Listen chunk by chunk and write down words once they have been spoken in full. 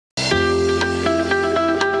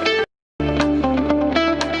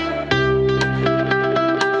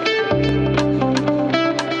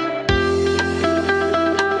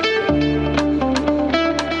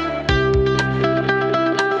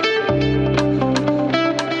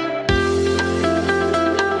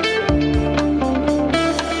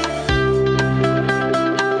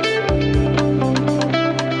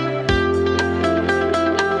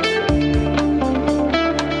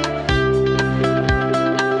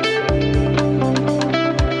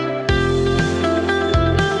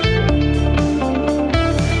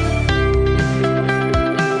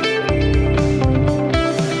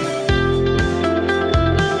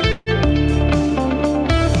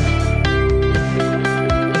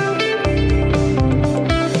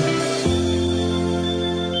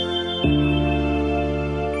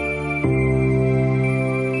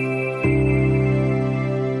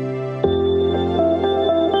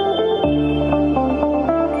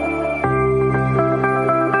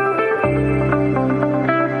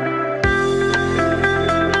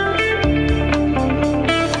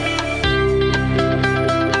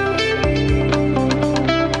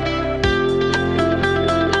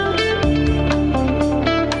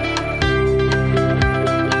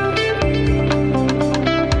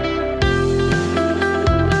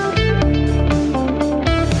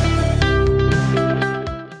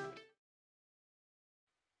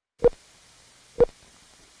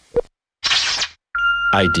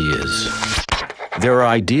Ideas. There are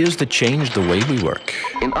ideas that change the way we work.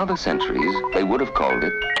 In other centuries, they would have called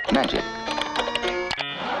it magic.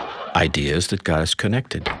 Ideas that got us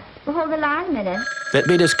connected. Well, hold the line a minute. That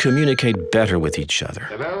made us communicate better with each other.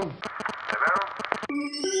 Hello?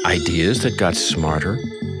 Ideas that got smarter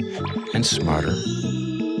and smarter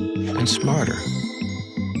and smarter.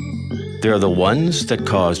 They're the ones that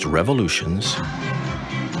caused revolutions.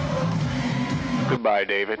 Goodbye,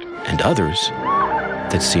 David. And others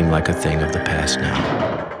that seem like a thing of the past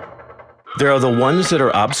now. There are the ones that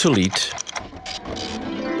are obsolete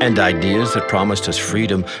and ideas that promised us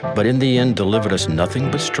freedom, but in the end delivered us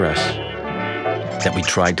nothing but stress, that we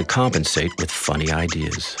tried to compensate with funny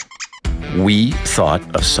ideas. We thought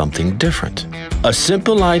of something different. A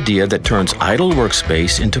simple idea that turns idle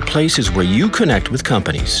workspace into places where you connect with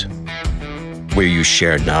companies, where you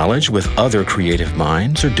share knowledge with other creative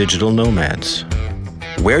minds or digital nomads.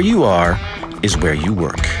 Where you are is where you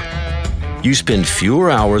work. You spend fewer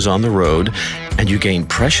hours on the road and you gain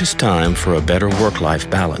precious time for a better work-life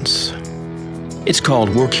balance. It's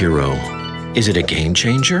called Work Hero. Is it a game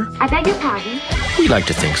changer? I beg your pardon? We like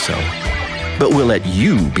to think so, but we'll let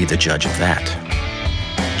you be the judge of that.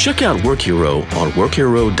 Check out Work Hero on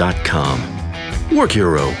workhero.com. Work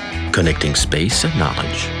Hero, connecting space and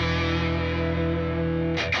knowledge.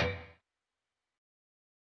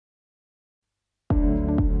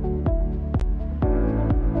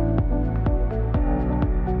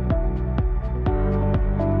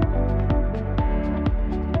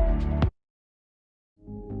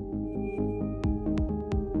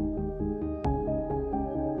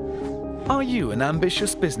 Are you an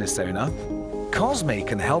ambitious business owner? COSME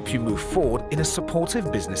can help you move forward in a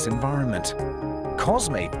supportive business environment.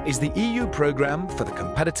 COSME is the EU program for the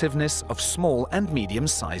competitiveness of small and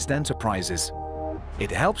medium-sized enterprises. It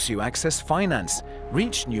helps you access finance,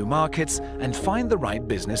 reach new markets, and find the right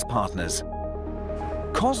business partners.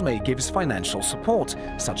 COSME gives financial support,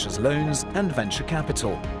 such as loans and venture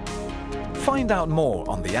capital. Find out more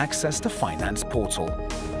on the Access to Finance portal.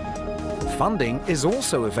 Funding is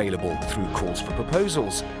also available through calls for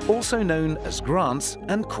proposals, also known as grants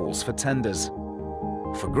and calls for tenders.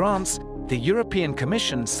 For grants, the European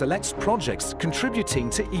Commission selects projects contributing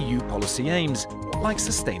to EU policy aims, like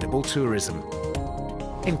sustainable tourism.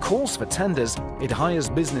 In calls for tenders, it hires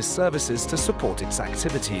business services to support its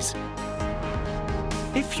activities.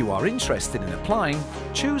 If you are interested in applying,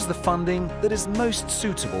 choose the funding that is most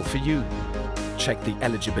suitable for you. Check the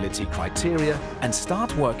eligibility criteria and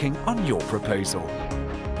start working on your proposal.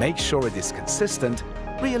 Make sure it is consistent,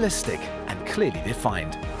 realistic, and clearly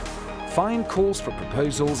defined. Find calls for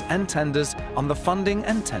proposals and tenders on the Funding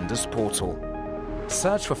and Tenders portal.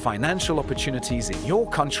 Search for financial opportunities in your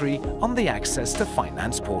country on the Access to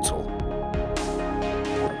Finance portal.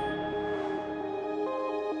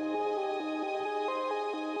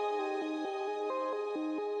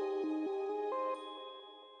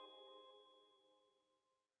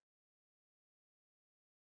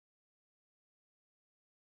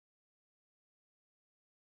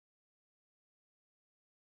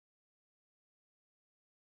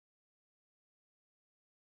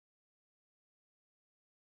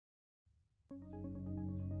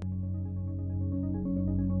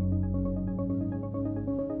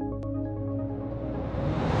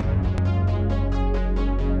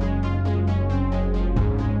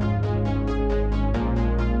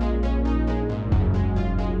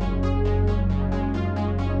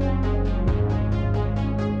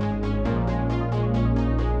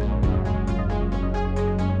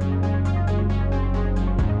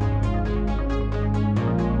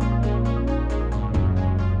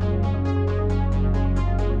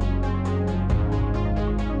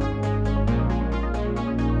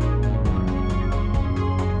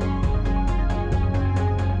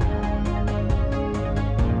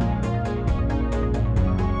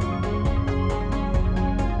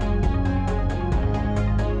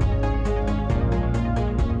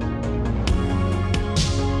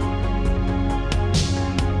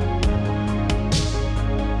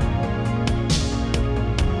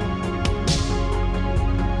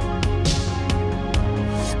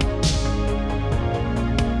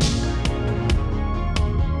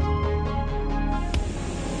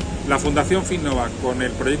 La Fundación Finnova, con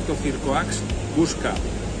el proyecto CircoAx, busca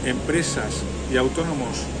empresas y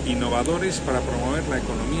autónomos innovadores para promover la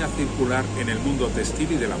economía circular en el mundo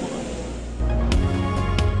textil y de la moda.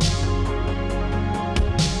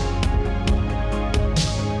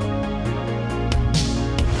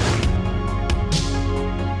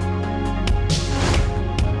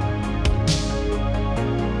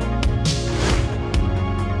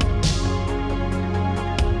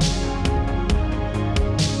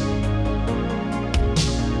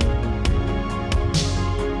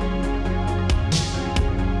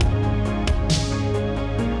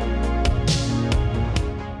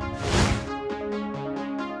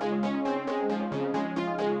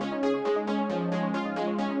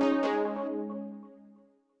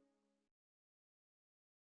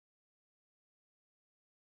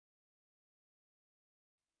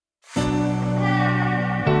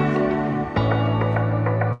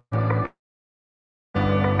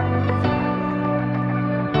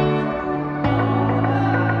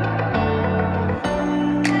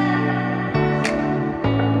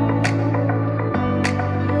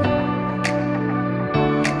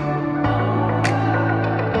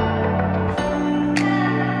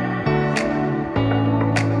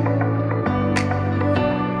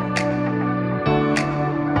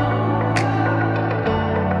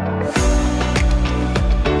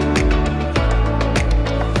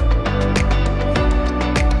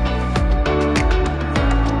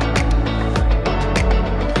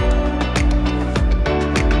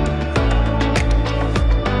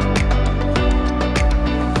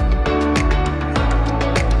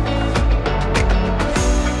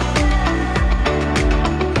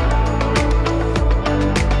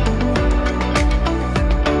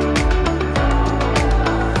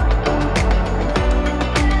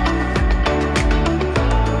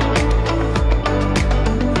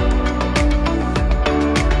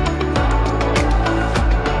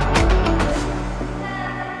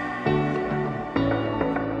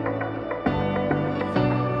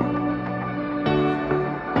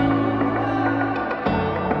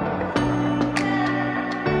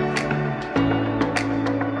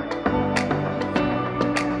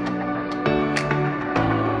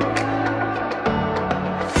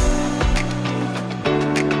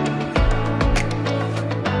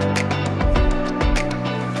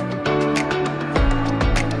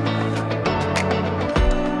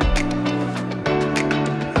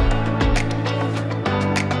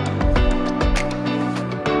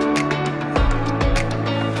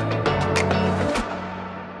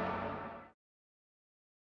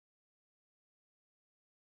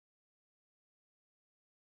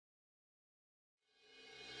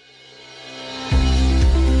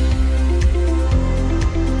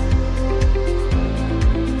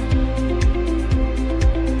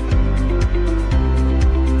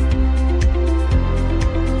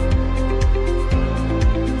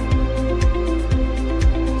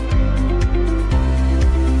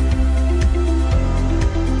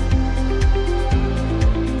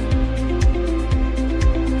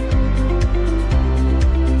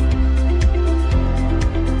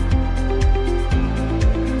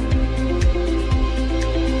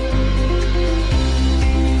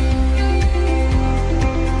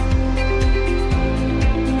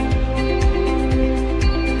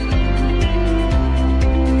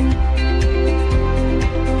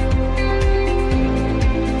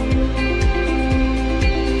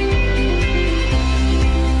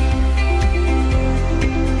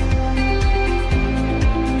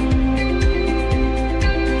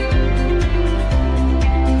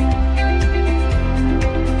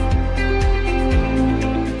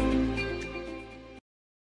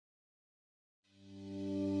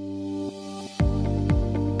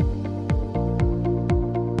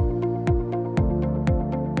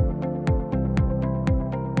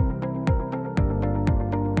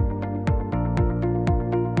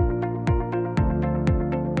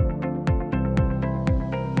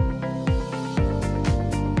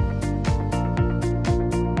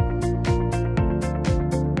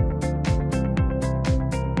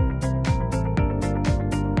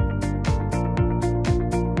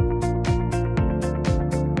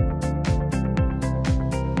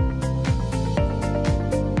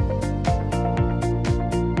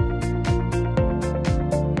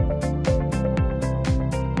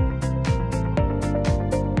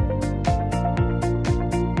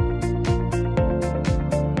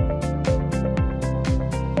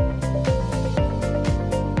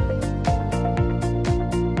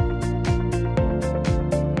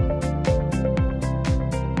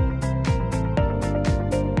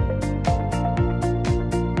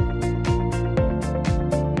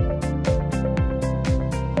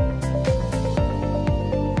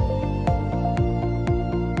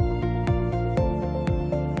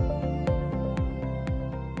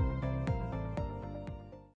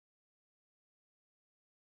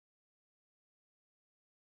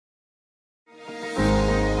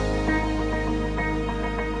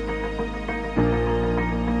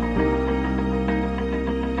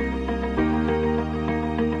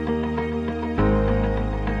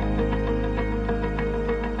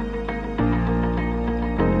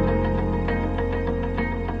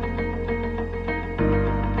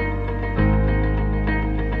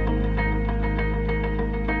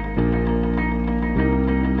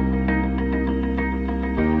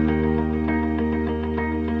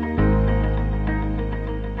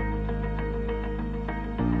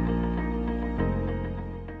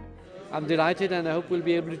 I'm delighted, and I hope we'll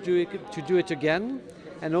be able to do it again,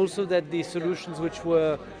 and also that the solutions which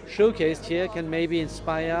were showcased here can maybe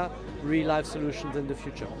inspire real-life solutions in the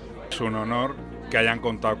future. Es un honor que hayan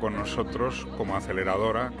contado con nosotros como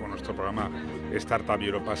aceleradora, con nuestro programa Startup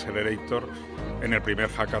Europe Accelerator, en el primer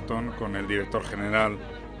hackathon con el director general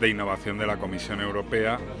de innovación de la Comisión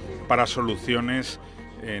Europea para soluciones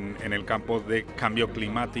en el campo de cambio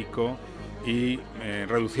climático y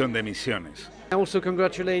reducción de emisiones. I also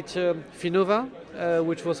congratulate Finova,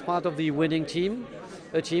 which was part of the winning team,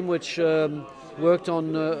 a team which worked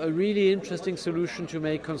on a really interesting solution to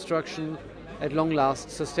make construction at long last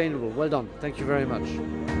sustainable. Well done. Thank you very much.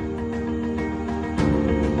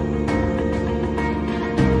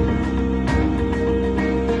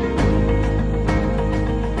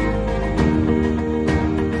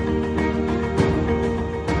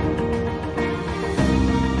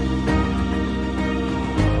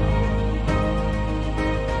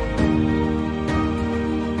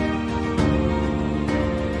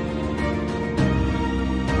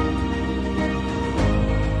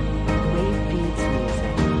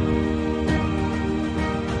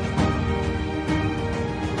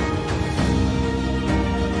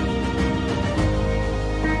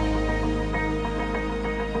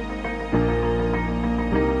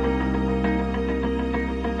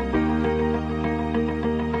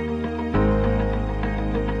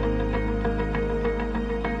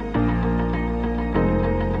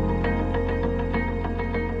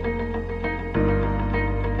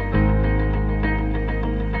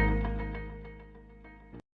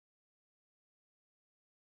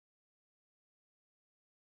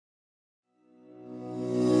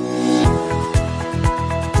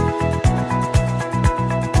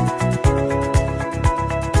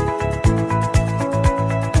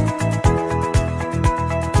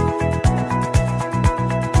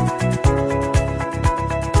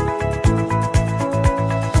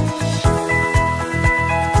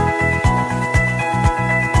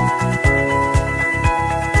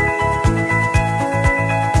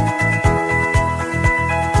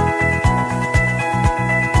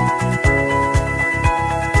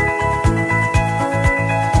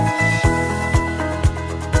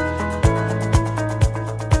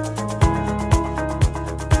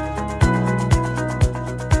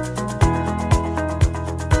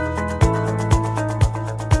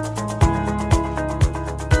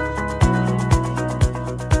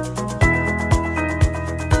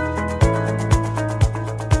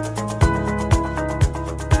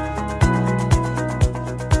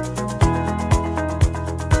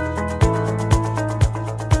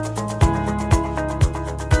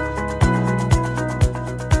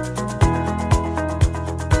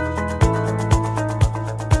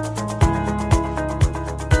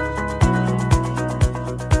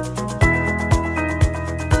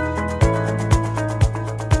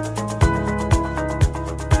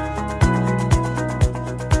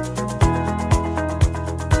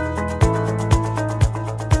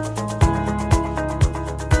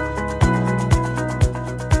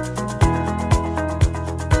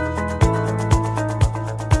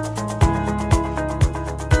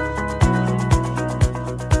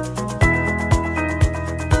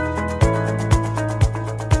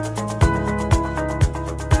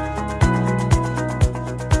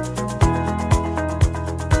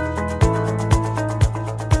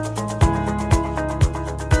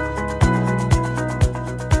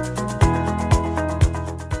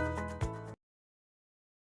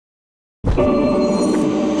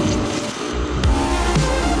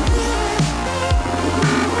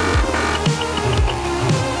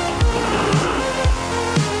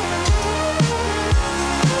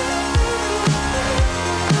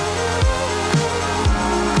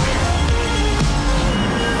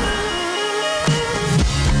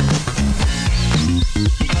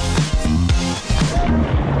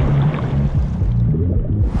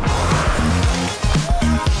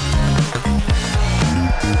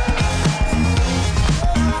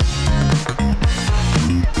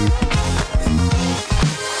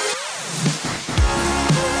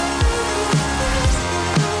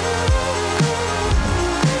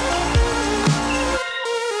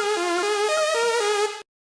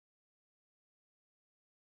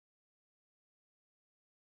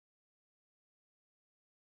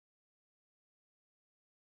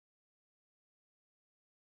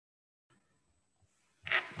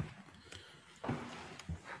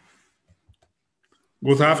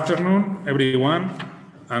 Good afternoon, everyone,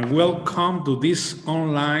 and welcome to this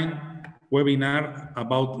online webinar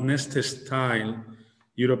about Nextextile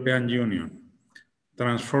European Union,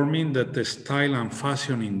 transforming the textile and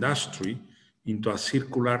fashion industry into a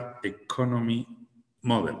circular economy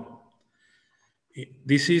model.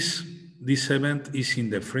 This event is in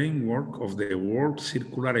the framework of the World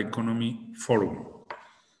Circular Economy Forum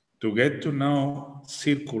to get to know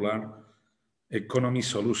circular economy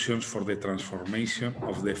solutions for the transformation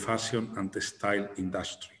of the fashion and textile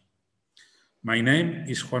industry. My name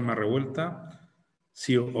is Juanma Revuelta,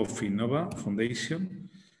 CEO of Innova Foundation.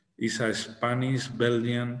 It's a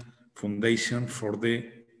Spanish-Belgian foundation for the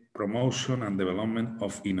promotion and development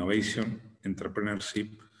of innovation, entrepreneurship,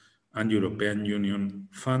 and European Union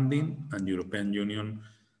funding and European Union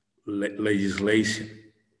legislation.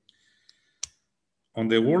 On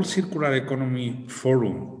the World Circular Economy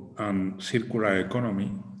Forum and Circular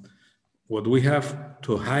Economy, what we have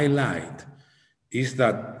to highlight is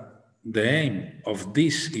that the aim of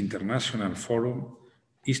this international forum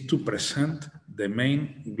is to present the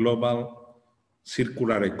main global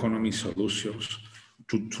circular economy solutions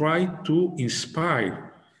to try to inspire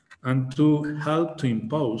and to help to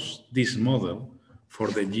impose this model for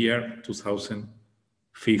the year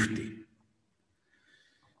 2050.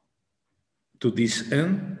 To this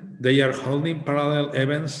end, they are holding parallel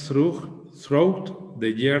events throughout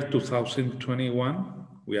the year 2021,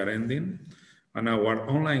 we are ending, and our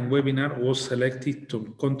online webinar was selected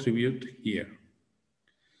to contribute here.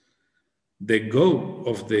 The goal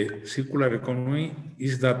of the circular economy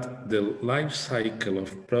is that the life cycle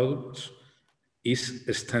of products is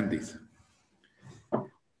extended.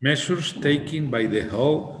 Measures taken by the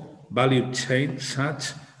whole value chain,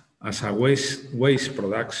 such as a waste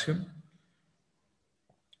production,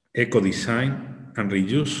 eco-design, and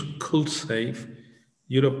reuse, could save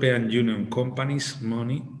European Union companies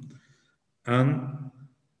money and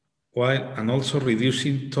also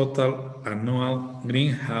reducing total annual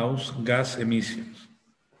greenhouse gas emissions.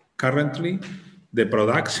 Currently, the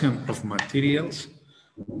production of materials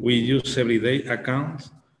we use every day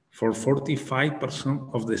accounts for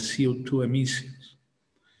 45% of the CO2 emissions.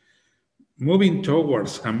 Moving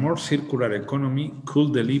towards a more circular economy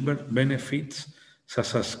could deliver benefits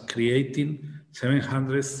such as creating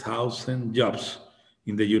 700,000 jobs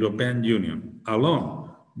in the European Union alone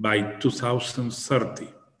by 2030.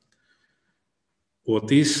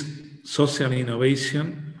 What is social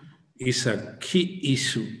innovation is a key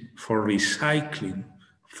issue for recycling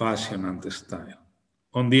fashion and textile.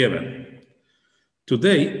 On the event,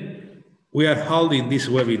 today we are holding this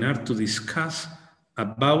webinar to discuss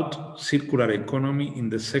about circular economy in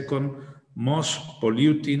the second most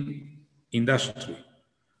polluting industry,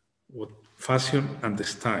 fashion and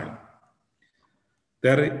textile.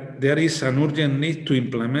 There is an urgent need to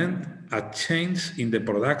implement a change in the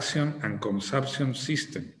production and consumption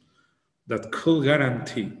system that could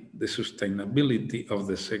guarantee the sustainability of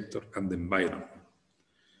the sector and the environment.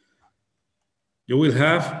 You will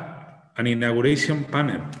have an inauguration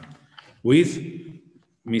panel with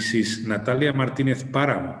Mrs. Natalia Martinez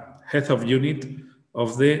Paramo, Head of Unit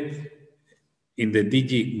of in the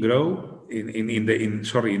DG Grow, in the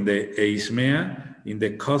EISMEA, in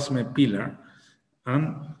the COSME pillar,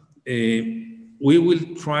 and we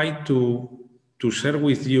will try to share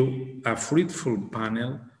with you a fruitful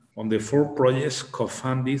panel on the 4 projects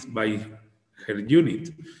co-funded by her unit,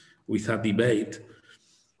 with a debate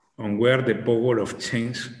on where the power of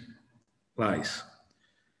change lies.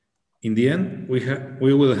 In the end,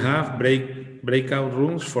 we will have breakout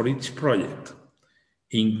rooms for each project,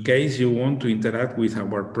 in case you want to interact with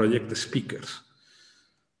our project speakers.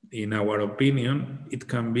 In our opinion, it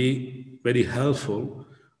can be very helpful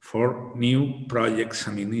for new projects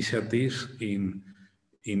and initiatives in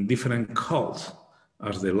different calls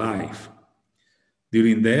as the live.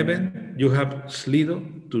 During the event, you have Slido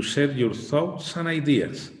to share your thoughts and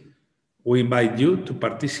ideas. We invite you to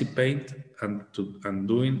participate and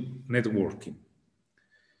doing networking.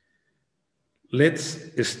 Let's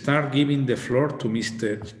start giving the floor to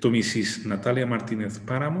Mrs. Natalia Martinez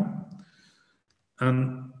Paramo,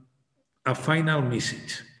 and a final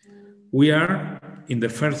message. We are in the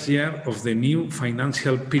first year of the new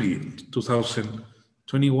financial period,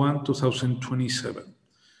 2021-2027.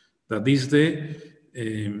 That is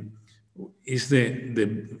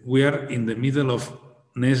we are in the middle of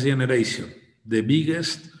Next Generation, the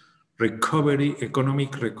biggest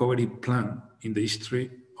economic recovery plan in the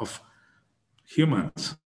history of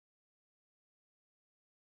humans.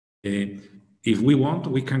 If we want,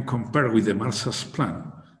 we can compare with the Marshall's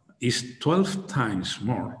Plan. It's 12 times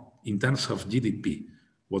more in terms of GDP,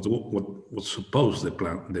 what supposed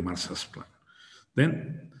the Marshall's Plan.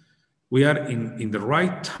 Then we are in the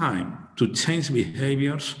right time to change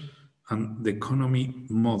behaviors and the economy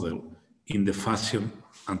model in the fashion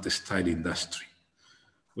and textile industry.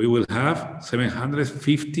 We will have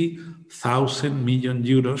 750,000 million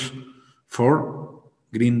euros for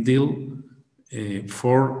Green Deal,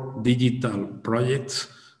 for digital projects,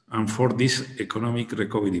 and for this economic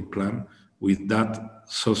recovery plan with that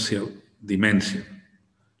social dimension.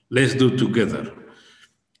 Let's do together.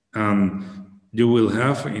 You will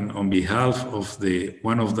have, on behalf of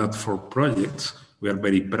one of that 4 projects, we are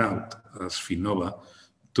very proud as Finova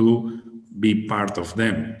to be part of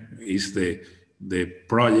them. Is the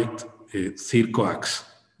project Circoax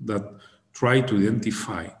that try to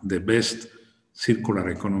identify the best circular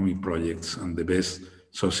economy projects and the best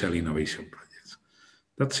social innovation projects.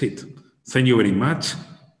 That's it. Thank you very much.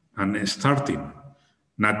 And starting,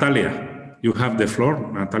 Natalia, you have the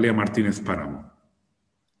floor. Natalia Martinez Paramo.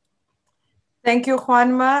 Thank you,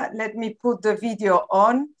 Juanma. Let me put the video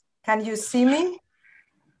on. Can you see me?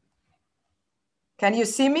 Can you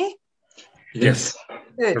see me? Yes.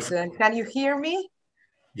 Good. And can you hear me?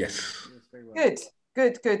 Yes. Good,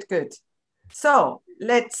 good, good, good. So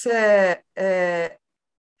let's, good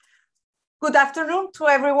afternoon to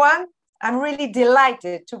everyone. I'm really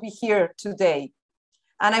delighted to be here today.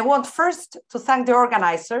 And I want first to thank the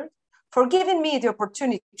organizer for giving me the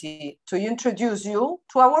opportunity to introduce you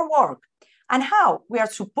to our work and how we are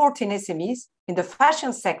supporting SMEs in the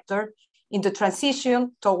fashion sector in the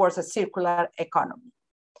transition towards a circular economy.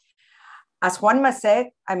 As Juanma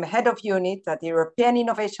said, I'm head of unit at the European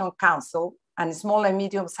Innovation Council and Small and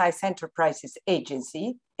Medium-Sized Enterprises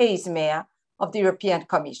Agency, AISMEA, of the European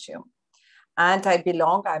Commission. And I'm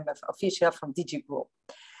an official from DG Group.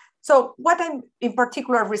 So what I'm in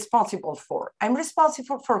particular responsible for? I'm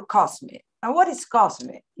responsible for COSME. And what is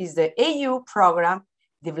COSME? It's the EU program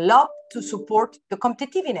developed to support the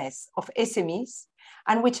competitiveness of SMEs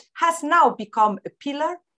and which has now become a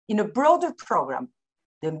pillar in a broader program,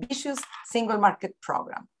 the ambitious single market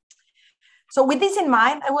program. So with this in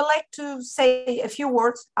mind, I would like to say a few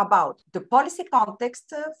words about the policy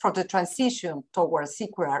context for the transition towards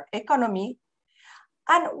circular economy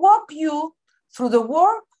and walk you through the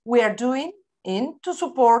work we are doing to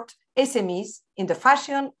support SMEs in the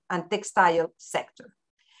fashion and textile sector.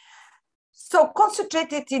 So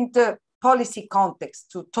concentrated in the policy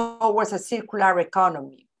context towards a circular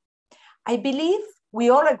economy, I believe we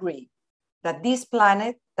all agree that this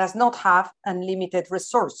planet does not have unlimited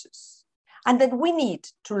resources and that we need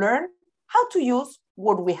to learn how to use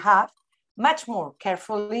what we have much more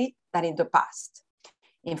carefully than in the past.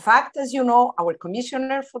 In fact, as you know, our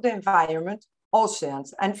Commissioner for the Environment,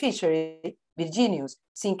 Oceans and Fishery, Virginijus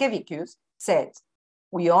Sinkevicius, said,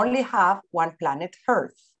 we only have one planet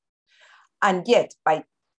Earth. And yet by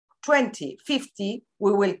 2050,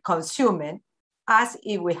 we will consume it as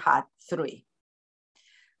if we had 3.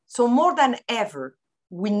 So more than ever,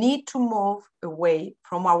 we need to move away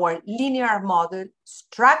from our linear model,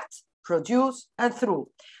 extract, produce, and through.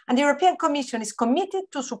 And the European Commission is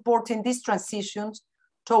committed to supporting these transitions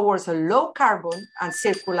towards a low carbon and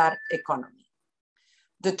circular economy.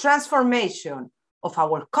 The transformation of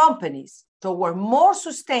our companies toward more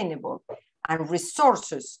sustainable and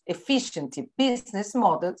resources efficient business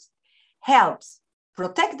models helps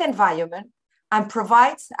protect the environment and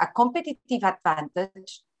provides a competitive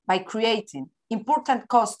advantage by creating important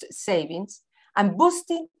cost savings and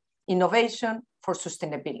boosting innovation for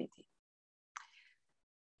sustainability.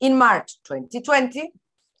 In March 2020,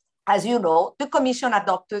 as you know, the Commission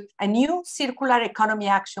adopted a new Circular Economy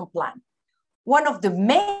Action Plan, one of the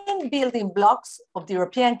main building blocks of the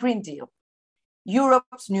European Green Deal,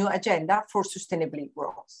 Europe's new agenda for sustainable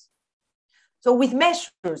growth. So with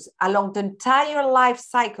measures along the entire life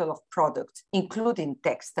cycle of products, including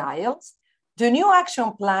textiles, the new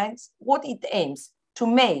action plans, what it aims to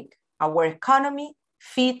make our economy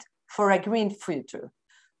fit for a green future,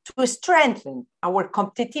 to strengthen our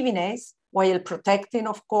competitiveness while protecting,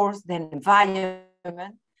 of course, the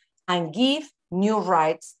environment and give new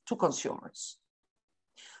rights to consumers.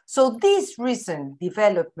 So these recent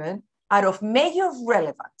developments are of major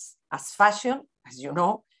relevance as fashion, as you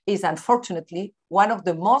know, is unfortunately one of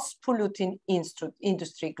the most polluting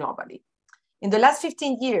industry globally. In the last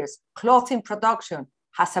 15 years, clothing production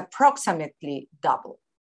has approximately doubled.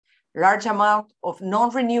 Large amounts of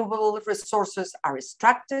non-renewable resources are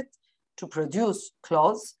extracted to produce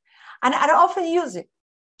clothes and are often used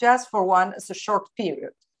just for a short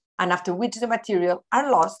period, and after which the material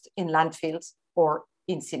are lost in landfills or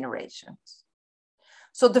incinerations.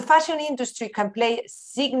 So the fashion industry can play a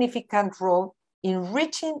significant role in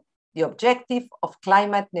reaching the objective of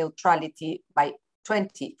climate neutrality by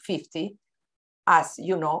 2050, as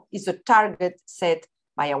you know, is a target set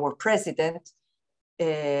by our president,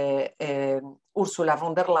 Ursula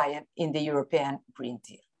von der Leyen, in the European Green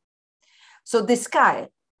Deal. So the scale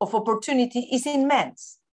of opportunity is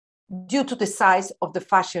immense, due to the size of the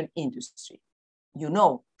fashion industry. You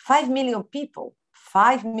know, 5 million people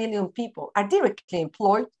are directly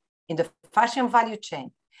employed in the fashion value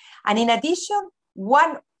chain. And in addition,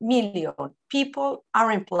 1 million people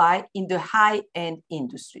are employed in the high-end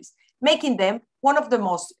industries, making them one of the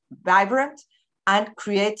most vibrant and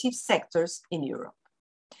creative sectors in Europe.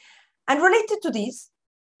 And related to this,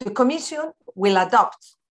 the Commission will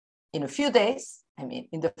adopt in a few days,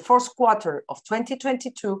 in the first quarter of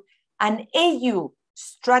 2022, an EU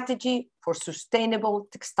strategy for sustainable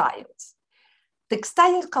textiles.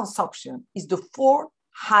 Textile consumption is the 4th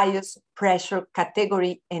highest pressure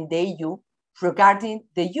category in the EU regarding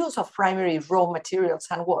the use of primary raw materials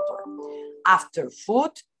and water, after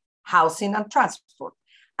food, housing, and transport,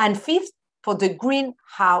 and 5th for the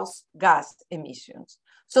greenhouse gas emissions.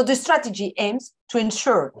 So the strategy aims to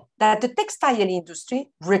ensure that the textile industry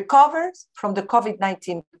recovers from the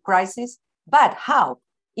COVID-19 crisis, but how?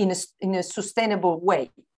 In a sustainable way,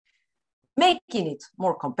 making it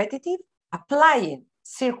more competitive, applying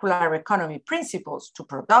circular economy principles to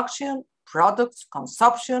production, products,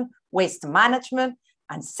 consumption, waste management,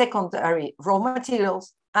 and secondary raw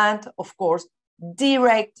materials, and of course,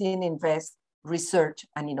 directing invest research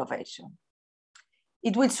and innovation.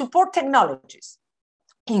 It will support technologies,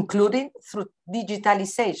 including through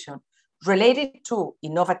digitalization related to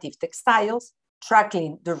innovative textiles,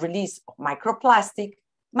 tracking the release of microplastic,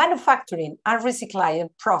 manufacturing and recycling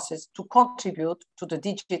process to contribute to the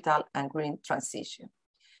digital and green transition.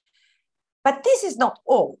 But this is not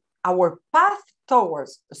all. Our path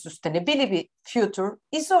towards a sustainability future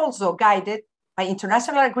is also guided by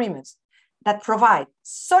international agreements that provide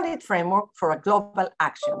solid framework for global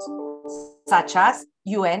actions, such as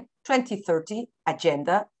UN 2030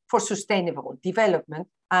 Agenda for Sustainable Development,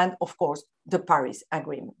 and of course, the Paris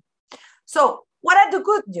Agreement. So what are the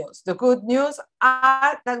good news? The good news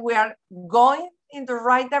are that we are going in the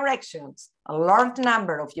right directions. A large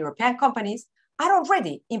number of European companies are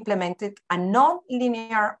already implemented a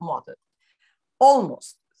non-linear model.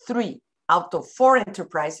 Almost 3 out of 4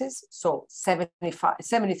 enterprises, so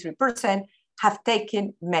 73%, have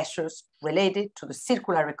taken measures related to the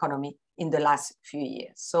circular economy in the last few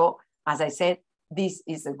years. So, as I said, this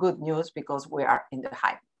is a good news because we are in the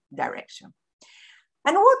right direction.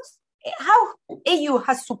 And how EU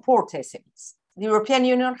has supported SMEs? The European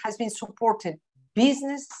Union has been supporting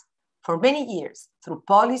business for many years through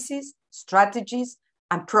policies, strategies,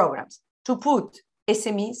 and programs to put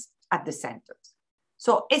SMEs at the center.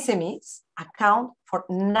 So SMEs account for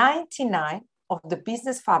 99% of the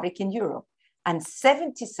business fabric in Europe and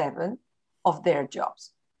 77% of their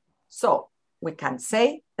jobs. So we can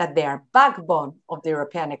say that they are backbone of the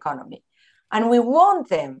European economy. And we want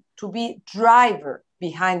them to be driver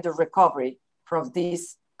behind the recovery from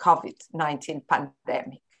this COVID-19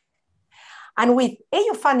 pandemic. And with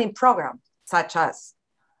EU funding programs such as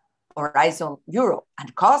Horizon Europe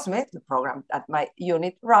and COSME, the program that my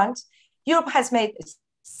unit runs, Europe has made a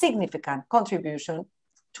significant contribution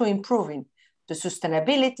to improving the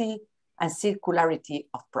sustainability and circularity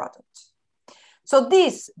of products. So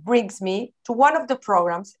this brings me to one of the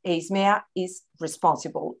programs EISMEA is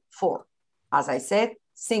responsible for. As I said,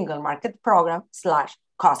 Single Market Program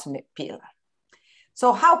 / COSME pillar.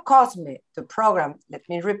 So how COSME, the program, let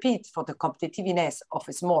me repeat, for the competitiveness of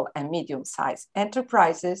small and medium-sized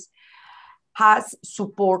enterprises, has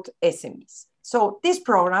support SMEs. So this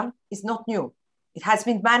program is not new. It has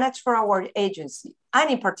been managed for our agency,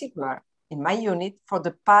 and in particular, in my unit for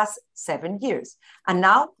the past 7 years. And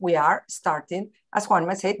now we are starting, as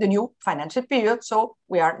Juanma said, the new financial period. So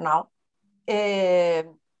we are now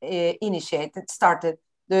started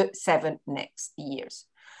the 7 next years.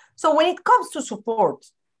 So when it comes to support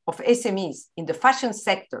of SMEs in the fashion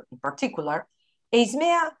sector in particular,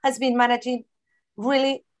 EISMEA has been managing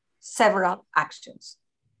really several actions.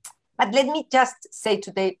 But let me just say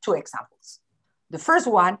today 2 examples. The first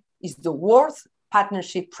one is the Worth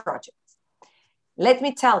Partnership Project. Let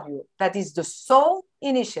me tell you that is the sole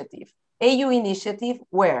initiative, EU initiative,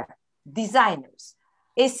 where designers,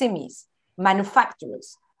 SMEs,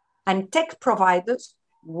 manufacturers, and tech providers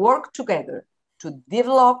work together to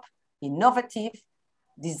develop innovative,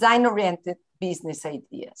 design-oriented business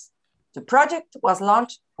ideas. The project was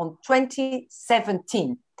launched on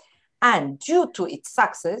 2017, and due to its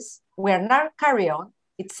success, we are now carrying on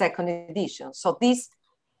its 2nd edition. So this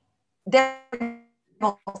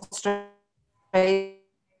demonstrates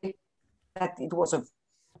that it was a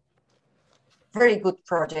very good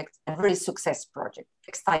project, a very success project.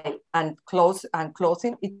 Textile and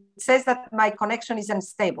clothing. It says that my connection is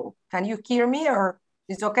unstable. Can you hear me, or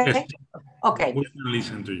is it okay? Yes. Okay. We can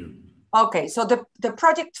listen to you. Okay, so the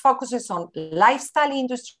project focuses on lifestyle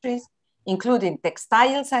industries, including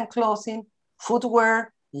textiles and clothing,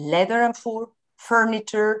 footwear, leather and fur,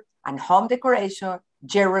 furniture and home decoration,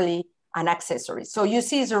 jewelry and accessories. So you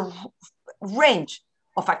see the range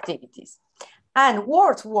of activities. And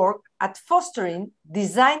Worth work at fostering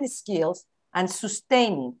design skills and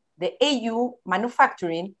sustaining the EU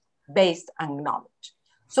manufacturing based on knowledge.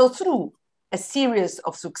 So through a series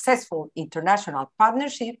of successful international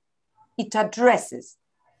partnerships, it addresses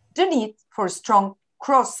the need for strong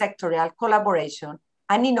cross-sectorial collaboration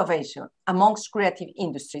and innovation amongst creative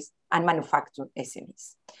industries and manufacturing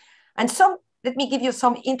SMEs. And let me give you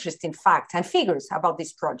some interesting facts and figures about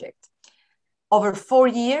this project. Over 4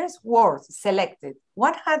 years, Worth selected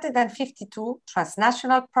 152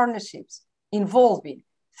 transnational partnerships involving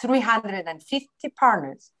 350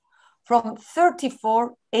 partners from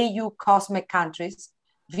 34 EU COSME countries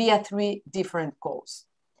via 3 different calls.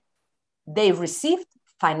 They received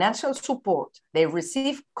financial support. They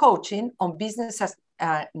received coaching on business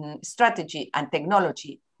strategy and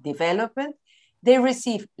technology development. They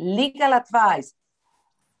received legal advice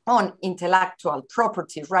on intellectual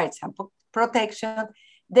property rights and protection.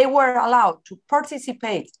 They were allowed to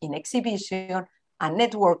participate in exhibition and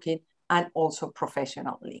networking and also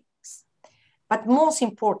professional links. But most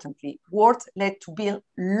importantly, Worth led to build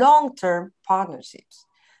long-term partnerships.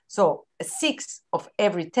 So 6 of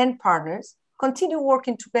every 10 partners continue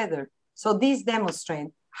working together. So this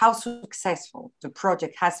demonstrates how successful the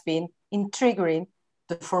project has been in triggering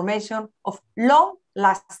the formation of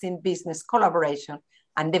long-lasting business collaboration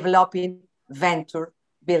and developing venture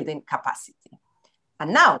building capacity.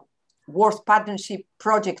 And now, Worth Partnership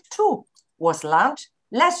Project 2 was launched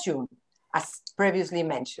last June, as previously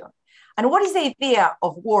mentioned. And what is the idea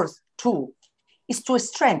of Worth 2? Is to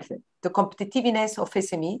strengthen the competitiveness of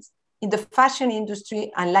SMEs in the fashion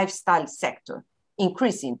industry and lifestyle sector,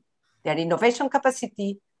 increasing their innovation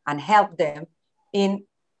capacity and help them in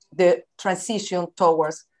the transition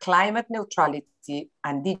towards climate neutrality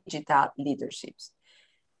and digital leaderships.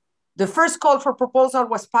 The first call for proposal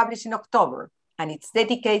was published in October, and it's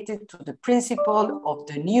dedicated to the principle of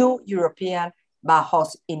the new European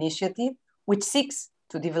Bauhaus initiative, which seeks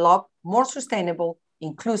to develop more sustainable,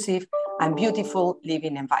 inclusive, and beautiful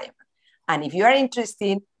living environment. And if you are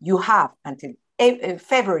interested, you have until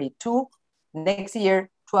February 2 next year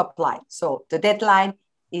to apply. So the deadline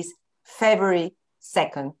is February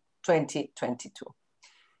 2nd, 2022.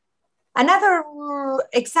 Another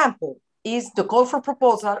example is the call for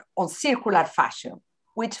proposal on circular fashion,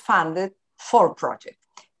 which funded 4 projects.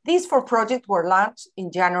 These 4 projects were launched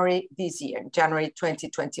in January this year, January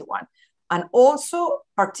 2021, and also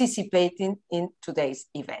participating in today's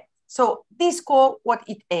event. So this call, what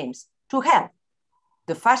it aims to help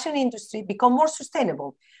the fashion industry become more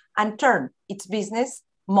sustainable and turn its business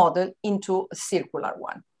model into a circular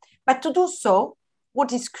one. But to do so,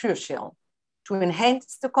 what is crucial? To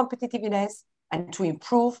enhance the competitiveness and to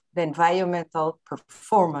improve the environmental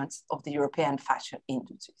performance of the European fashion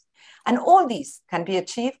industries. And all this can be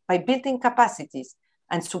achieved by building capacities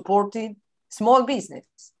and supporting small business,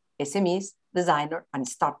 SMEs, designers, and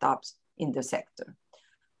startups in the sector.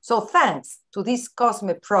 So thanks to this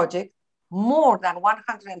COSME project, more than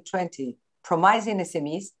 120 promising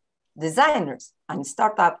SMEs, designers, and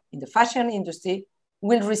startups in the fashion industry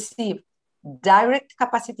will receive direct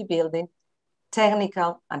capacity building,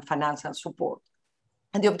 technical and financial support.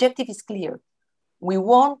 And the objective is clear. We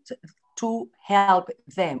want to help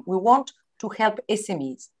them. We want to help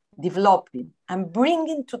SMEs developing and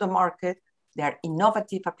bringing to the market their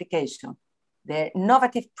innovative application, their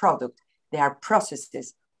innovative product, their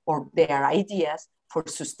processes, or their ideas for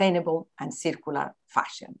sustainable and circular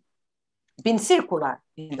fashion. Being circular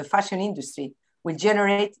in the fashion industry will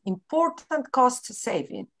generate important cost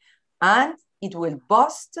saving, and it will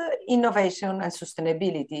boost innovation and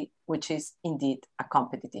sustainability, which is indeed a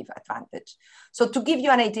competitive advantage. So to give you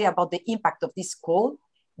an idea about the impact of this call,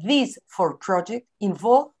 these 4 projects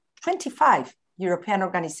involve 25 European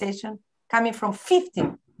organizations coming from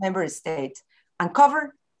 15 member states and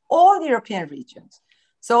cover all European regions.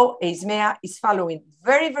 So EISMEA is following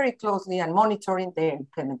very, very closely and monitoring their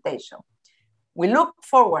implementation. We look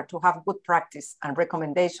forward to have good practice and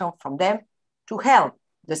recommendation from them to help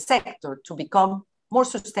the sector to become more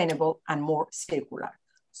sustainable and more circular.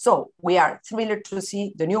 So we are thrilled to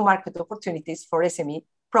see the new market opportunities for SME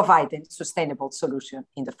providing sustainable solution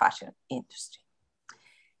in the fashion industry.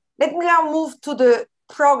 Let me now move to the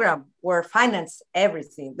program where finance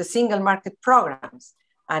everything, the single market programs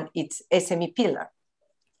and its SME pillar.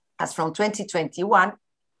 As from 2021,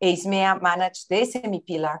 EISMEA managed the SME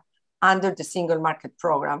pillar under the single market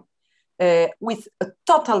program with a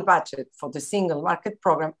total budget for the single market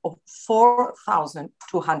program of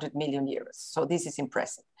 4,200 million euros. So this is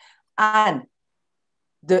impressive. And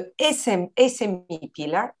the SME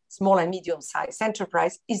pillar, small and medium-sized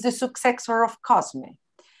enterprise, is the successor of COSME.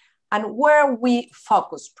 And where we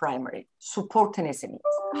focus primarily, supporting SMEs.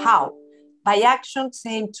 How? By actions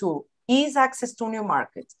aimed to ease access to new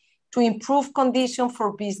markets, to improve conditions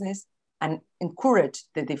for business, and encourage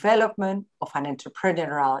the development of an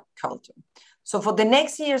entrepreneurial culture. So for the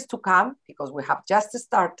next years to come, because we have just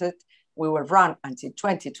started, we will run until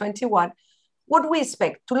 2021, what we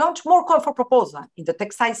expect? To launch more call for proposal in the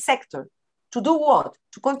textile sector. To do what?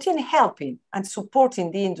 To continue helping and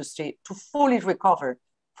supporting the industry to fully recover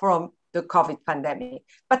from the COVID pandemic.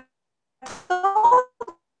 But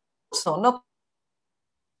also not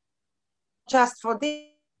just for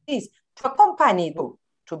this, to accompany you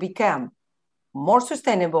to become more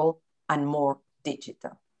sustainable and more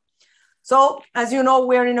digital. So, as you know,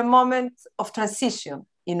 we're in a moment of transition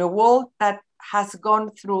in a world that has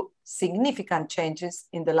gone through significant changes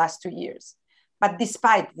in the last 2 years. But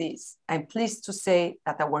despite this, I'm pleased to say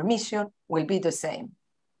that our mission will be the same: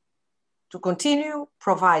 to continue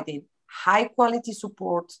providing high quality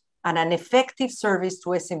support and an effective service to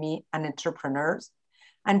SME and entrepreneurs,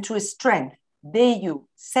 and to strengthen the EU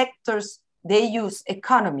sectors, the EU's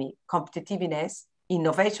economy, competitiveness,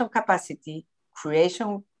 innovation capacity,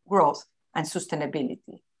 creation, growth, and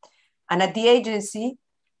sustainability. And at the agency,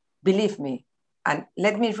 believe me, and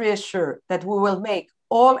let me reassure that we will make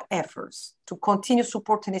all efforts to continue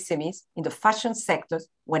supporting SMEs in the fashion sectors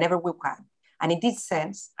whenever we can. And in this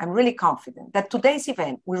sense, I'm really confident that today's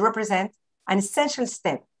event will represent an essential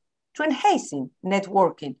step to enhancing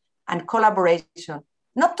networking and collaboration,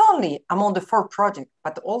 not only among the 4 projects,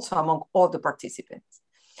 but also among all the participants.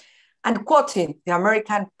 And quoting the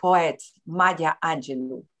American poet Maya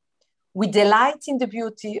Angelou, "We delight in the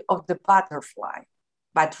beauty of the butterfly,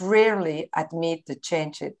 but rarely admit the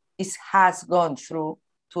change it has gone through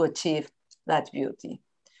to achieve that beauty."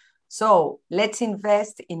 So let's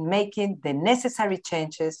invest in making the necessary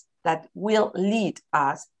changes that will lead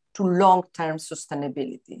us to long-term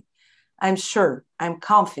sustainability. I'm sure, I'm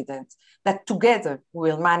confident that together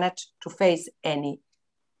we will manage to face any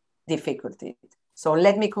difficulty. So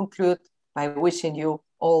let me conclude by wishing you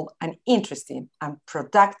all an interesting and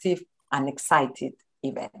productive and excited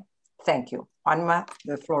event. Thank you. Juanma,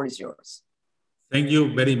 the floor is yours. Thank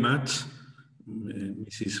you very much,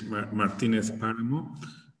 Mrs. Martinez Paramo.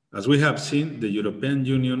 As we have seen, the European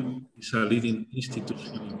Union is a leading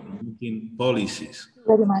institution in promoting policies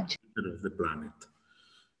Very much. of the planet.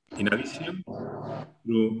 In addition,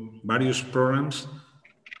 through various programs,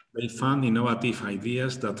 they fund innovative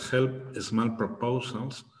ideas that help small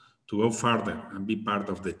proposals to go further and be part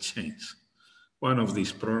of the change. One of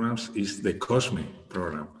these programs is the COSME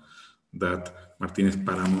program that Martinez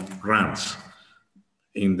Paramo runs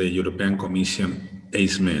in the European Commission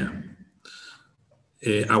ASMEA.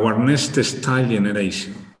 Our Nextextile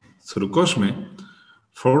generation. Through COSME,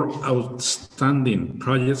 4 outstanding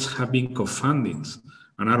projects have been co-funded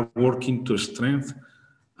and are working to strengthen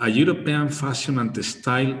a European fashion and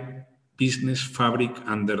textile business fabric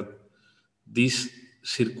under this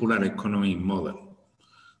circular economy model.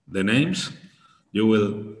 The names, you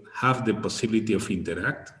will have the possibility of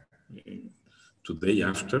interact today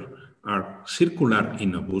after, are Circular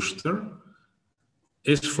InnoBooster,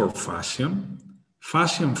 S for Fashion,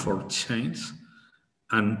 Fashion for Change,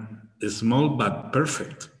 and Small but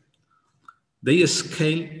Perfect. They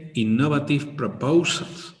scale innovative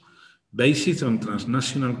proposals based on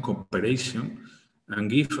transnational cooperation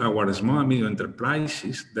and give our small and medium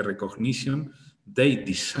enterprises the recognition they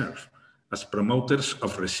deserve as promoters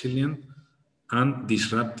of resilient and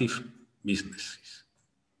disruptive businesses.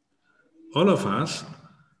 All of us,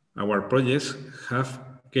 our projects have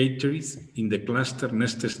catered in the cluster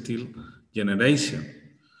Nextextile Generation,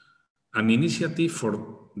 an initiative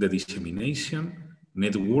for the dissemination,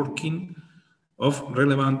 networking of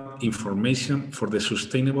relevant information for the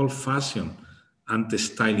sustainable fashion and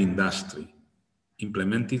textile industry,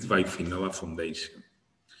 implemented by Finova Foundation.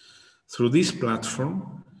 Through this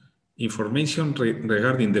platform, information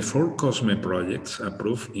regarding the 4 COSME projects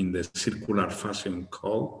approved in the Circular Fashion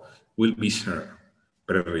Call will be shared,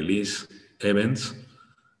 pre-release events,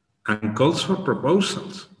 and calls for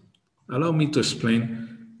proposals. Allow me to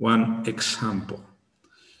explain one example.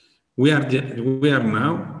 We are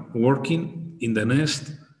now working in the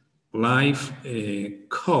next live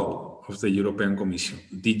call of the European Commission,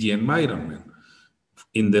 DG Environment,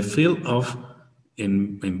 in the field of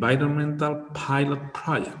environmental pilot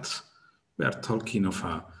projects. We are talking of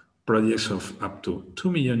a projects of up to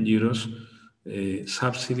 2 million euros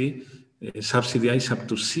subsidized up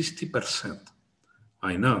to 60%.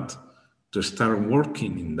 Why not? To start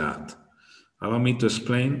working in that. Allow me to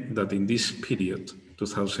explain that in this period,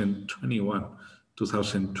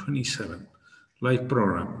 2021-2027, LIFE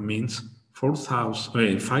program means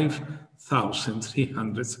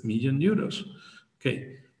 5,300 million euros. Okay,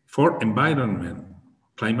 for environment,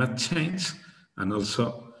 climate change, and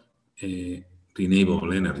also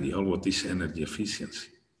renewable energy, all what is energy efficiency.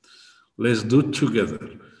 Let's do it together.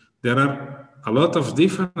 There are a lot of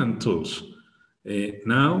different tools.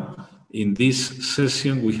 Now, in this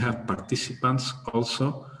session, we have participants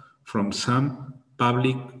also from some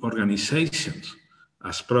public organizations,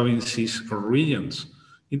 as provinces or regions,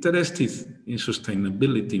 interested in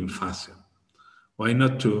sustainability in fashion. Why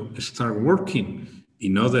not to start working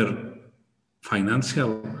in other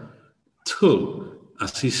financial tool,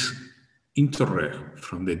 as is Interreg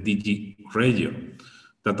from the DG region,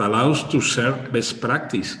 that allows to share best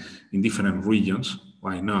practice in different regions.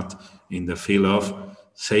 Why not in the field of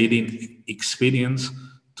sharing experience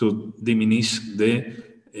to diminish the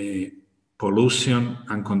pollution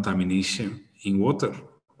and contamination in water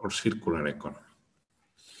or circular economy.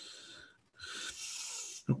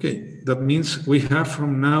 Okay, that means we have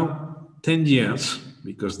from now 10 years,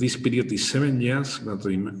 because this period is 7 years, but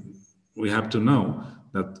we have to know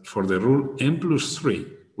that for the rule N+3,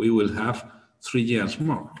 we will have 3 years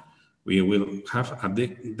more. We will have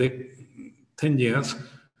 10 years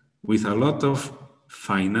with a lot of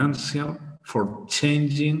financial for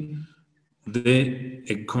changing the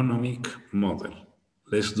economic model.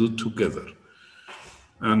 Let's do together.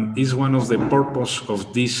 And it's one of the purpose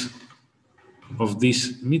of this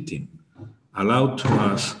meeting, allowed to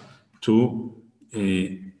us to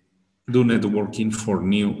do networking for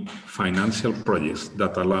new financial projects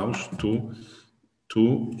that allows to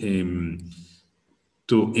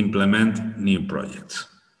implement new projects.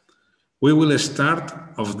 We will start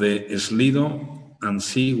of the Slido and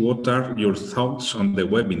see what are your thoughts on the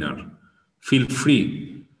webinar. Feel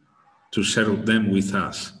free to share them with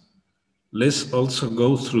us. Let's also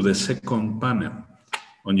go through the second panel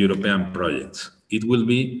on European projects. It will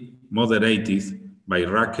be moderated by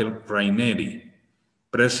Raquel Raineri,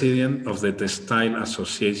 President of the Textile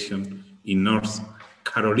Association in North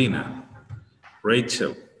Carolina.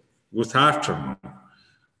 Rachel, good afternoon.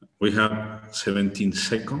 We have 17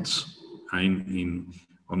 seconds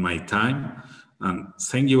on my time, and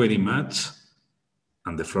thank you very much.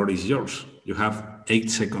 And the floor is yours. You have 8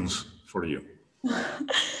 seconds for you.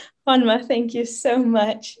 Juanma, thank you so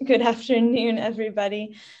much. Good afternoon,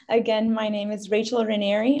 everybody. Again, my name is Rachel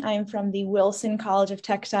Ranieri. I'm from the Wilson College of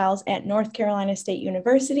Textiles at North Carolina State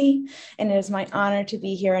University, and it is my honor to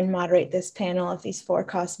be here and moderate this panel of these 4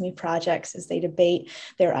 COSME projects as they debate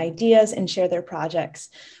their ideas and share their projects.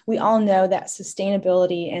 We all know that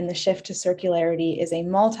sustainability and the shift to circularity is a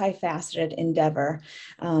multifaceted endeavor.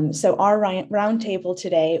 So our roundtable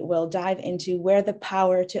today will dive into where the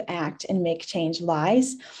power to act and make change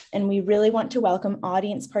lies. And we really want to welcome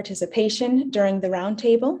audience participation during the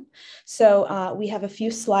roundtable. So we have a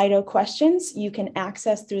few Slido questions you can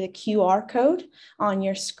access through the QR code on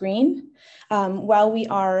your screen. While we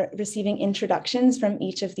are receiving introductions from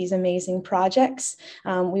each of these amazing projects,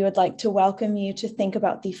 we would like to welcome you to think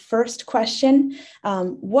about the first question.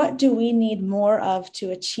 What do we need more of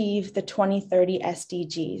to achieve the 2030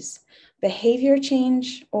 SDGs? Behavior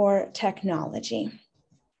change or technology?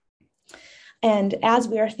 And as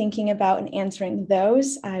we are thinking about and answering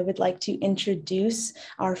those, I would like to introduce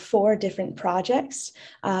our 4 different projects.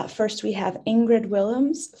 First, we have Ingrid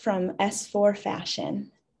Willems from S4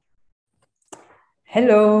 Fashion.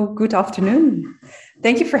 Hello, good afternoon.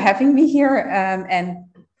 Thank you for having me here and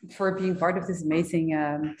for being part of this amazing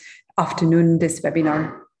afternoon, this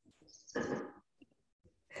webinar.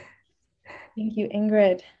 Thank you,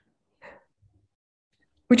 Ingrid.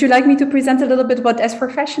 Would you like me to present a little bit what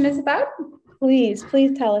S4 Fashion is about? Please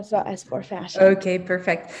tell us about S4 Fashion. Okay,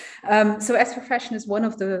 perfect. So S4 Fashion is one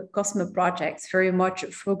of the COSME projects, very much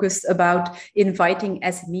focused about inviting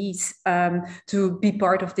SMEs to be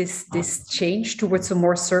part of this change towards a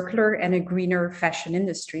more circular and a greener fashion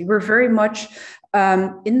industry. We're very much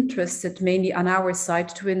interested, mainly on our side,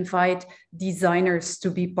 to invite designers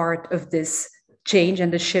to be part of this change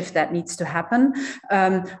and the shift that needs to happen.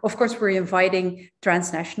 Of course, we're inviting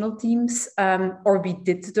transnational teams, or we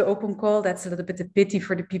did the open call. That's a little bit a pity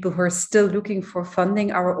for the people who are still looking for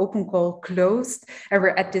funding. Our open call closed, and we're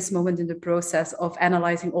at this moment in the process of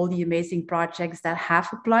analyzing all the amazing projects that have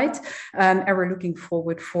applied, and we're looking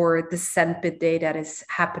forward for the Sandpit Day that is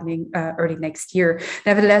happening early next year.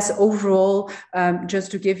 Nevertheless, overall,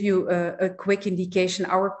 just to give you a quick indication,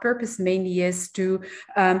 our purpose mainly is to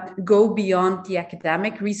go beyond the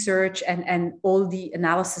academic research and all the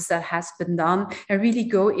analysis that has been done, and really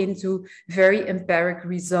go into very empiric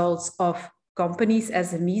results of companies,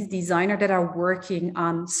 SMEs, designers that are working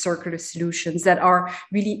on circular solutions, that are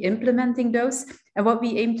really implementing those. And what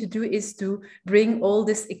we aim to do is to bring all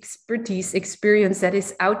this expertise, experience that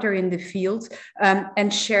is out there in the field,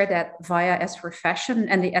 and share that via S4Fashion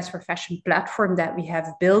and the S4Fashion platform that we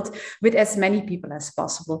have built with as many people as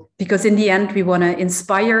possible. Because in the end, we want to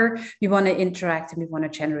inspire, we want to interact, and we want to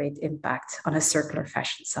generate impact on a circular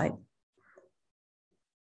fashion side.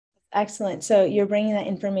 Excellent. So you're bringing that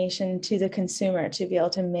information to the consumer to be able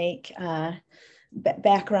to make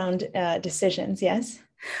background decisions, yes?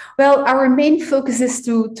 Well, our main focus is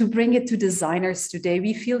to bring it to designers today.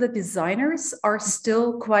 We feel that designers are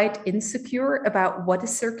still quite insecure about what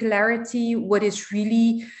is circularity, what is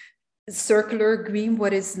really circular, green,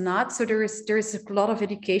 what is not. So there is a lot of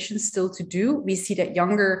education still to do. We see that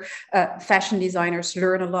younger fashion designers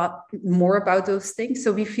learn a lot more about those things.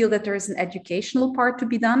 So we feel that there is an educational part to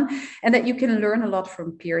be done, and that you can learn a lot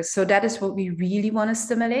from peers. So that is what we really want to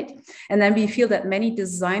stimulate. And then we feel that many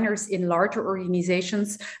designers in larger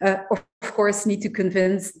organizations, of course, need to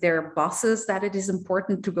convince their bosses that it is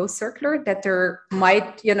important to go circular, that there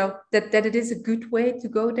might, that it is a good way to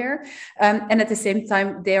go there. And at the same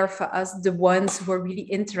time, they are for us the ones who are really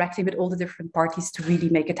interacting with all the different parties to really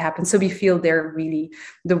make it happen. So we feel they're really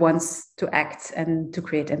the ones to act and to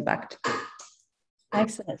create impact.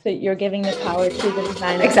 Excellent. So you're giving the power to the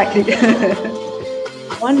designer. Exactly.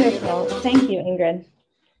 Wonderful. Thank you, Ingrid.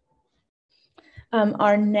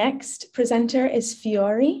 Our next presenter is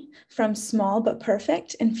Fiori from Small But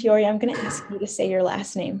Perfect. And Fiori, I'm going to ask you to say your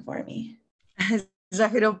last name for me.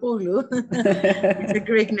 Zafiropoulou. It's a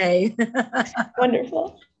Greek name.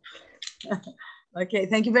 Wonderful. Okay,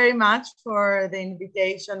 thank you very much for the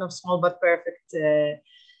invitation of Small But Perfect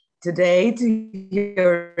today to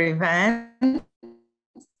your event.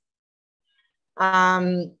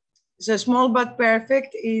 So Small But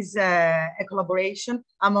Perfect is a collaboration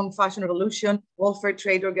among Fashion Revolution, World Fair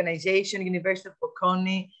Trade Organization, University of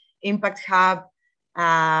Bocconi, Impact Hub,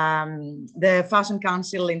 the Fashion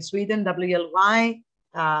Council in Sweden, WLY,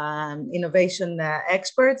 innovation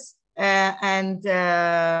experts, and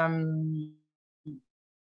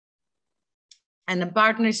a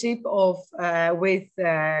partnership of with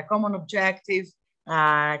common objective,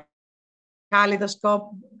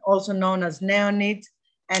 Kaleidoscope, also known as Neonit,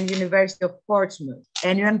 and University of Portsmouth.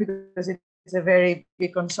 NUN, because it's a very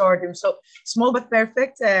big consortium. So Small But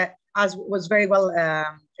Perfect, as was very well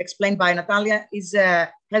explained by Natalia,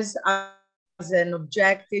 has as an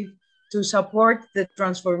objective to support the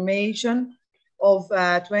transformation of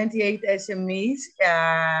 28 SMEs,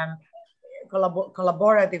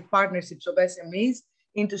 collaborative partnerships of SMEs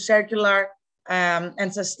into circular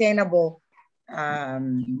and sustainable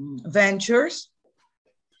ventures.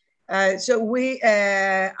 So we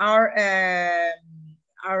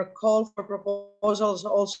our call for proposals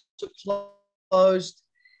also closed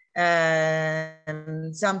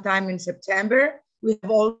sometime in September. We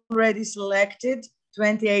have already selected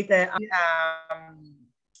 28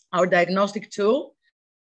 our diagnostic tool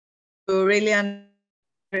to really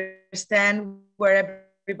understand where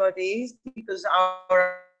everybody is, because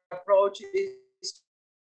our approach is to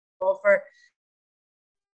offer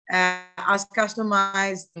as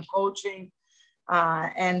customized coaching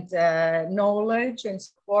and knowledge and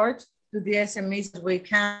support to the SMEs as we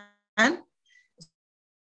can.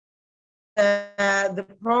 The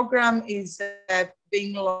program is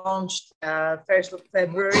being launched 1st of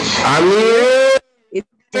February. It's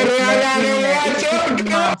a 15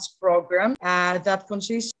 months program that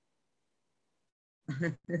consists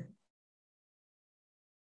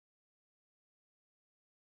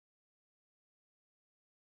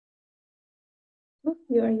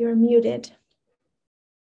You're muted.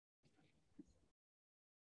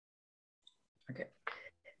 Okay.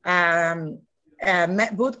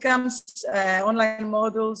 Boot camps, online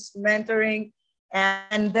modules, mentoring,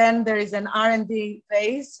 and then there is an R&D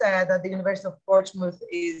phase that the University of Portsmouth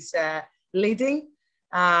is leading,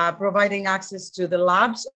 providing access to the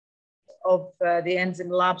labs of the enzyme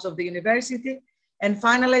labs of the university. And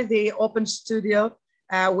finally, the Open Studio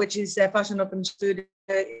which is Fashion Open Studio,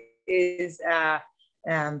 is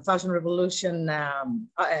Fashion Revolution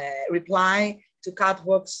reply to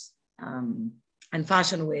catwalks and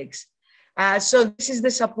fashion weeks. So this is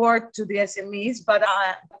the support to the SMEs, but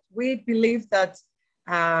we believe that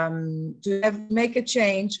to make a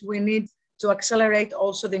change, we need to accelerate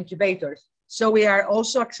also the incubators. So we are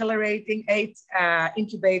also accelerating 8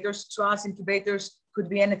 incubators. To us, incubators could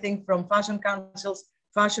be anything from fashion councils,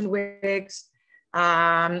 fashion weeks,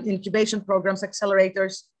 incubation programs,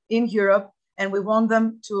 accelerators in Europe. And we want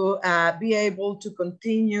them to be able to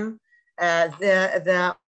continue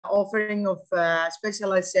the offering of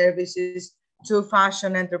specialized services to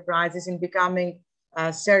fashion enterprises in becoming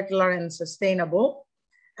circular and sustainable.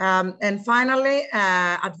 And finally,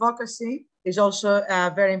 advocacy is also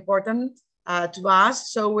very important to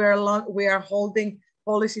us. So we are holding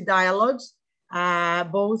policy dialogues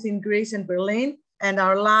both in Greece and Berlin. And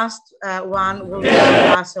our last one will be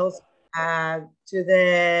in Brussels to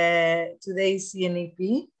the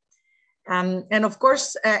ECNEP. And of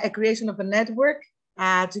course, a creation of a network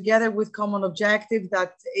together with common objective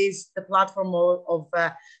that is the platform of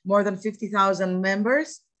more than 50,000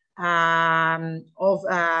 members of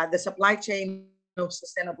the supply chain of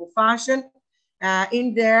sustainable fashion.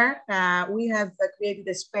 In there, we have created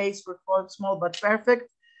a space for small but perfect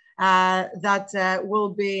that will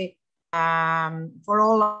be for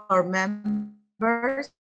all our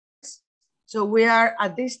members. So we are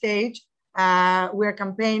at this stage, we are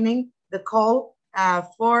campaigning the call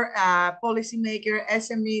for policymakers,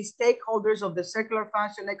 SMEs, stakeholders of the circular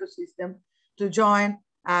fashion ecosystem to join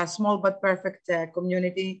a small but perfect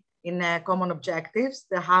community in common objectives,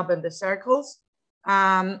 the hub and the circles.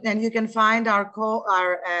 And you can find our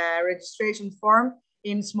registration form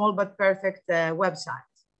in Small But Perfect website.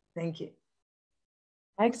 Thank you.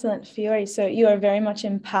 Excellent, Fiore. So you are very much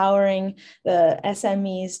empowering the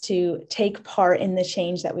SMEs to take part in the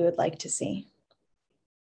change that we would like to see.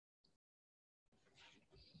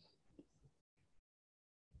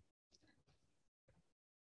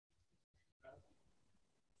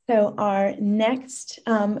 So our next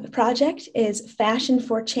project is Fashion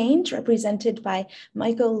for Change, represented by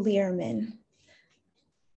Michael Learman.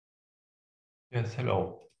 Yes,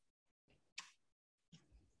 hello.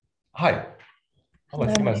 Hi.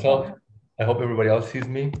 I see myself. I hope everybody else sees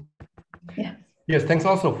me. Yeah. Yes, thanks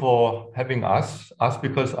also for having us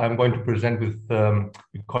because I'm going to present with a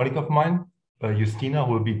colleague of mine, Justina,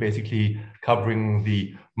 who will be basically covering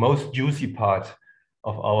the most juicy part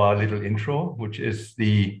of our little intro, which is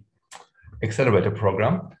the accelerator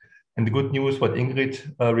program. And the good news, what Ingrid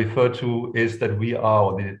referred to, is that we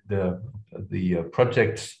are, the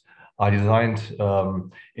projects are designed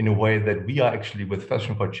in a way that we are actually, with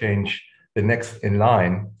Fashion for Change, the next in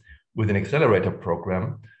line with an accelerator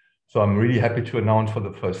program. So I'm really happy to announce for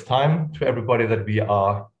the first time to everybody that we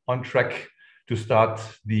are on track to start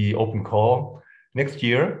the open call next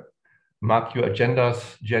year. Mark your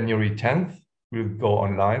agendas, January 10th, we'll go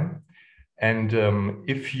online. And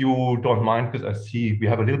if you don't mind, because I see we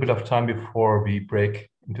have a little bit of time before we break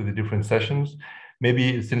into the different sessions,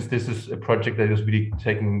 maybe since this is a project that is really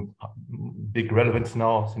taking big relevance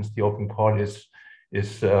now, since the open call is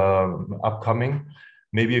upcoming,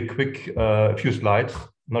 maybe a quick few slides,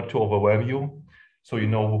 not to overwhelm you, so you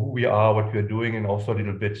know who we are, what we are doing, and also a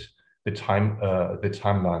little bit the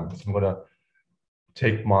timeline. So I'm gonna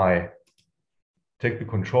take the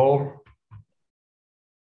control.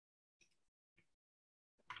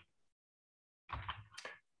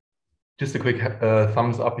 Just a quick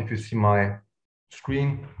thumbs up if you see my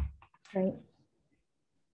screen. Great.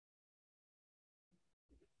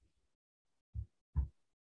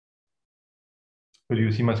 Will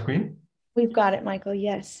you see my screen? We've got it, Michael,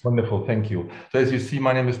 yes. Wonderful, thank you. So as you see,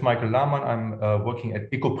 my name is Michael Lahmann. I'm working at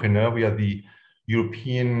Ecopreneur. We are the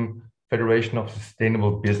European Federation of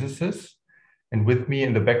Sustainable Businesses. And with me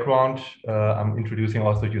in the background, I'm introducing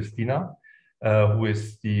also Justina, who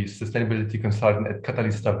is the sustainability consultant at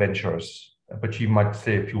Catalista Ventures. But she might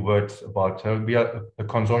say a few words about her. We are a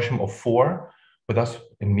consortium of 4, with us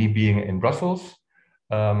and me being in Brussels,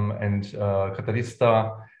 and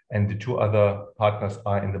Catalista and the 2 other partners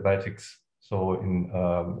are in the Baltics, so in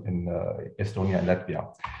Estonia and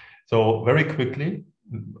Latvia. So very quickly,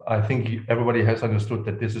 I think everybody has understood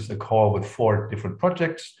that this is a call with 4 different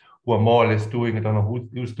projects who are more or less doing, I don't know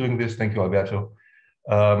who's doing this, thank you, Alberto,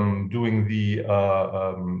 doing the,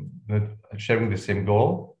 sharing the same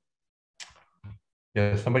goal.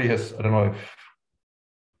 Yeah, somebody has, I don't know if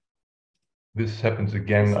this happens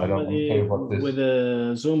again. Somebody, I don't know about this. With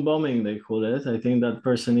a Zoom bombing, they call it. I think that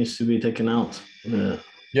person needs to be taken out.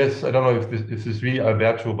 Yes, I don't know if this is really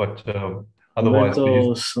Alberto, but Otherwise,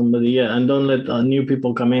 somebody, and don't let new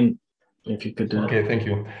people come in. If you could do okay, thank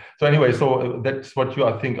you. So anyway, so that's what you,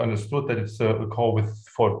 I think, understood, that it's a call with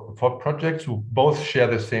for projects who both share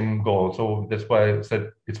the same goal. So that's why I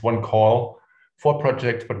said it's one call for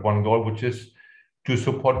projects, but one goal, which is to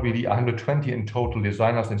support really 120 in total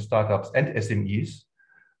designers and startups and SMEs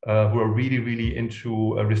who are really, really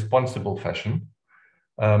into a responsible fashion,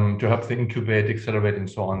 to help them incubate, accelerate, and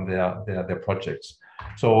so on their projects.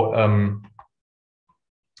 So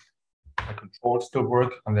my controls still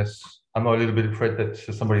work, unless I'm a little bit afraid that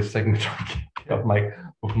somebody's taking care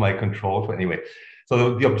of my controls. But anyway,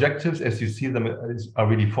 so the objectives, as you see them, are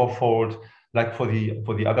really fourfold. Like for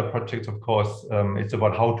the other projects, of course, it's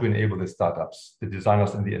about how to enable the startups, the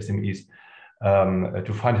designers, and the SMEs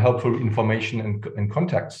to find helpful information and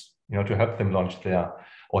contacts, to help them launch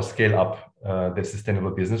or scale up their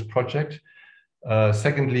sustainable business project.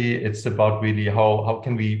 Secondly, it's about really how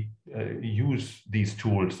can we use these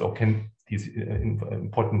tools, or can these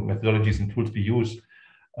important methodologies and tools be used,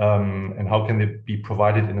 and how can they be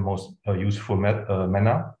provided in the most useful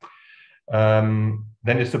manner.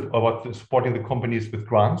 Then it's about supporting the companies with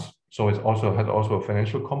grants. So it has also a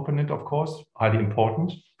financial component, of course, highly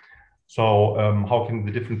important. So how can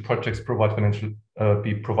the different projects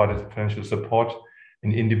be provided financial support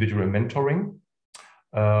in individual mentoring,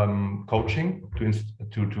 coaching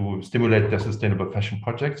to stimulate their sustainable fashion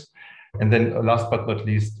projects. And then last but not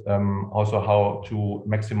least, also how to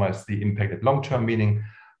maximize the impact at long term, meaning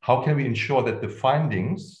how can we ensure that the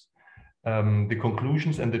findings, the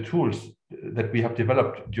conclusions, and the tools that we have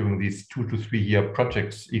developed during these 2 to 3 year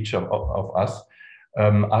projects, each of us,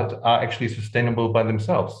 are actually sustainable by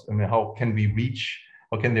themselves. I mean, how can they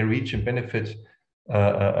reach and benefit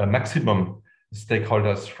a maximum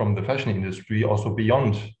stakeholders from the fashion industry, also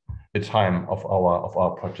beyond the time of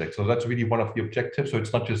our project. So that's really one of the objectives. So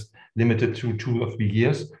it's not just limited to 2 or 3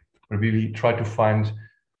 years, but really try to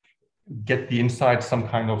get the insights, some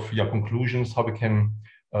kind of conclusions, how we can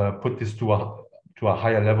put this to a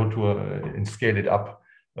higher level, and scale it up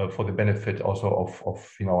for the benefit also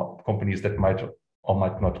of companies that might or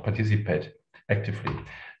might not participate actively.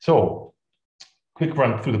 So quick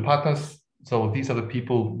run through the partners. So these are the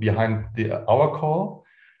people behind our call.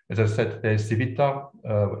 As I said, there's Civita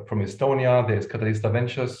from Estonia, there's Catalista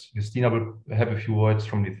Ventures, Justina will have a few words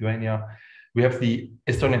from Lithuania. We have the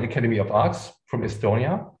Estonian Academy of Arts from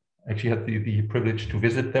Estonia. Actually had the privilege to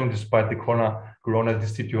visit them despite the corona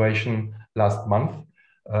situation last month.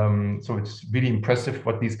 So it's really impressive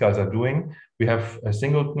what these guys are doing. We have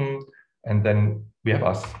Singleton, and then we have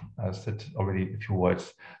us. I said already a few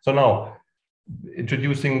words. So now,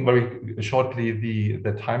 introducing very shortly the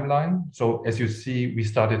timeline. So as you see, we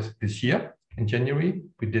started this year in January.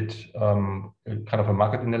 We did kind of a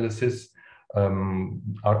market analysis.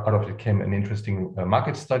 Out of it came an interesting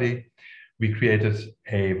market study. We created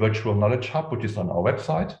a virtual knowledge hub, which is on our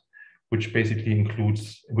website, which basically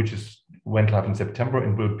went live in September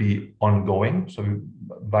and will be ongoing. So we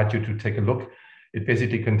invite you to take a look. It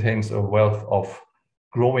basically contains a wealth of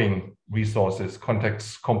growing resources,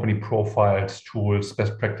 contacts, company profiles, tools,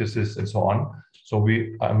 best practices, and so on. So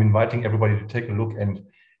I'm inviting everybody to take a look, and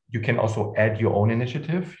you can also add your own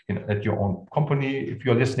initiative. You can add your own company if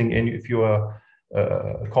you're listening in, if you're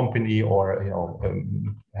a company or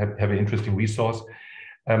have an interesting resource.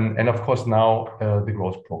 And of course now the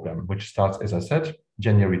growth program, which starts, as I said,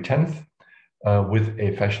 January 10th with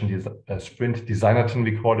a fashion sprint designer team,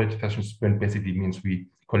 we call it. Fashion sprint basically means we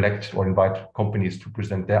collect or invite companies to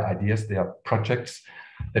present their ideas, their projects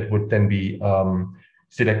that would then be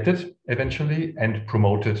selected eventually and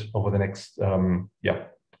promoted over the next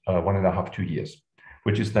 1.5 to 2 years,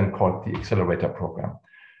 which is then called the Accelerator Program.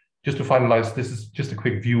 Just to finalize, this is just a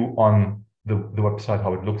quick view on the website,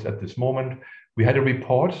 how it looks at this moment. We had a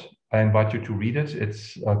report. I invite you to read it.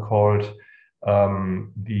 It's called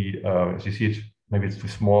as you see it, maybe it's too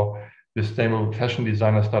small, the Sustainable Fashion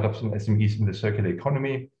Designer Startups and SMEs in the Circular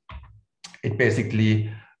Economy. It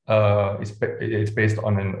basically it's based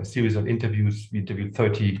on a series of interviews. We interviewed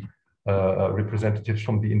 30 representatives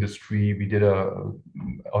from the industry. We did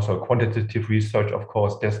also a quantitative research, of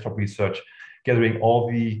course, desktop research, gathering all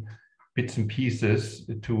the bits and pieces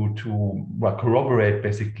to corroborate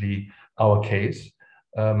basically our case.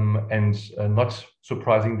 And not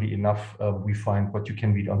surprisingly enough, we find what you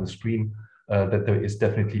can read on the screen, that there is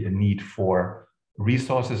definitely a need for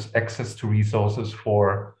resources, access to resources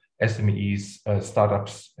for SMEs,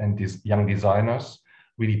 startups, and these young designers.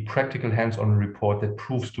 Really practical hands-on report that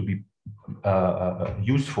proves to be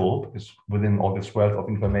useful, because within all this wealth of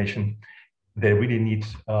information, they really need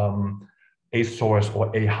a source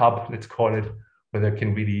or a hub, let's call it, where they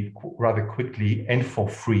can really rather quickly and for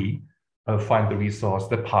free find the resource,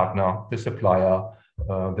 the partner, the supplier,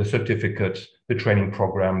 the certificate, the training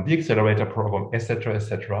program, the accelerator program, etc.,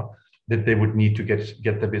 that they would need to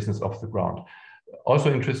get the business off the ground.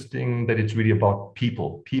 Also interesting that it's really about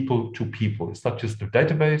people to people. It's not just a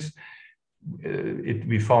database.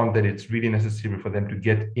 We found that it's really necessary for them to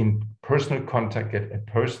get in personal contact, get a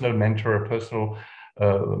personal mentor,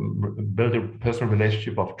 build a personal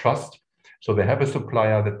relationship of trust. So they have a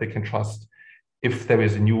supplier that they can trust. If there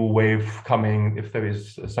is a new wave coming, if there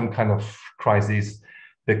is some kind of crisis,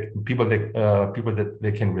 people that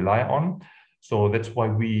they can rely on. So that's why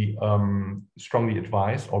we strongly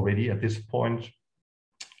advise already at this point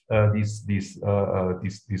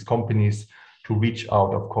these companies to reach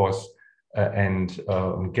out, of course, and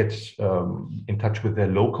get in touch with their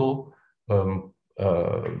local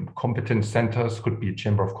competence centers. Could be a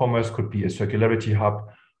chamber of commerce, could be a circularity hub,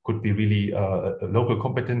 could be really a local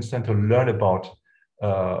competence center. Learn about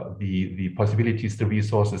the possibilities, the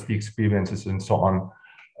resources, the experiences, and so on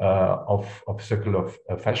of circular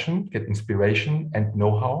fashion. Get inspiration and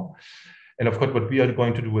know-how. And of course, what we are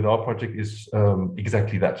going to do with our project is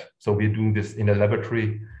exactly that. So we're doing this in a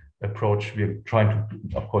laboratory approach. We're trying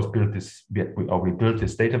to, of course, build this. We built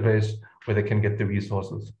this database where they can get the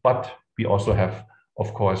resources. But we also have,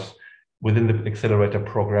 of course, within the accelerator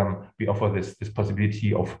program, we offer this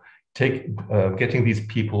possibility of getting these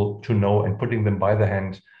people to know and putting them by the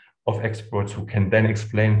hand of experts who can then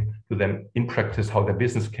explain to them in practice how their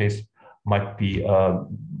business case might be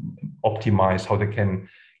optimized, how they can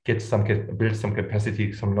build some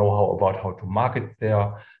capacity, some know-how about how to market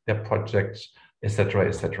their projects, etc.,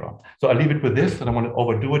 etc. So I'll leave it with this. I don't want to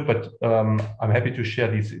overdo it, but I'm happy to share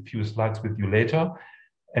these few slides with you later.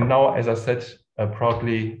 And now, as I said,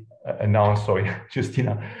 proudly announce,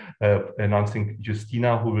 announcing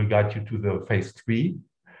Justina, who will guide you to the phase 3,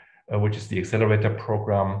 which is the accelerator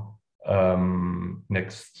program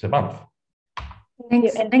next month.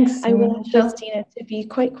 Thanks. I will ask Justina to be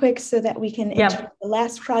quite quick so that we can enter the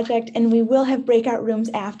last project, and we will have breakout rooms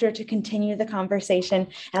after to continue the conversation.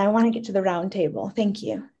 And I want to get to the round table. Thank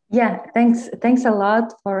you. Yeah, thanks a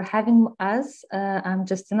lot for having us. I'm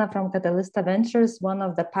Justina from Catalysta Ventures, one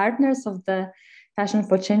of the partners of the Fashion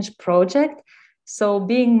for Change project. So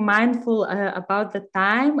being mindful about the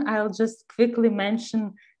time, I'll just quickly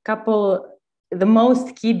mention the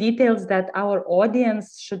most key details that our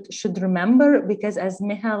audience should remember, because as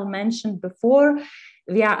Michal mentioned before,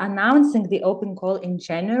 we are announcing the open call in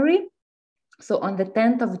January. So on the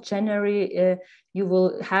 10th of January, you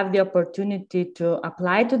will have the opportunity to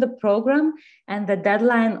apply to the program, and the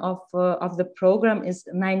deadline of the program is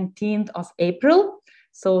 19th of April.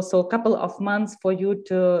 So a couple of months for you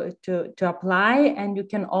to apply, and you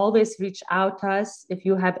can always reach out to us if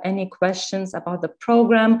you have any questions about the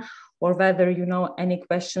program, or whether you know any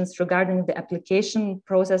questions regarding the application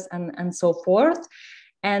process and so forth.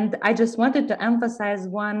 And I just wanted to emphasize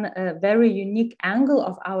one very unique angle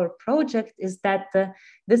of our project is that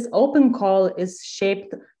this open call is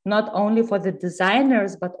shaped not only for the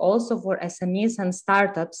designers, but also for SMEs and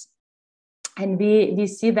startups. And we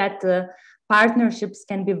see that partnerships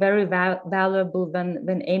can be very valuable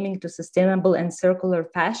when aiming to sustainable and circular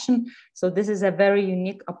fashion. So this is a very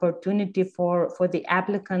unique opportunity for the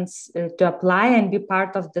applicants to apply and be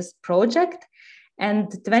part of this project.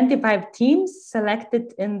 And 25 teams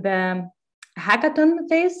selected in the hackathon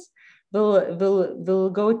phase will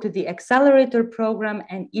go to the accelerator program,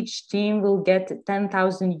 and each team will get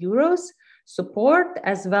 10,000 euros support,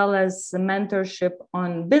 as well as mentorship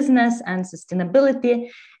on business and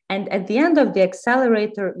sustainability. And at the end of the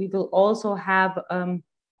accelerator, we will also have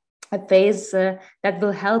a phase that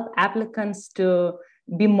will help applicants to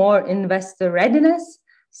be more investor readiness.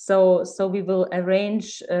 So we will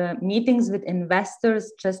arrange meetings with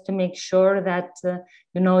investors just to make sure that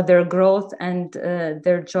their growth and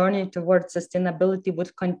their journey towards sustainability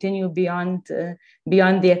would continue beyond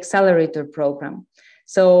the accelerator program.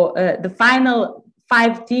 So the final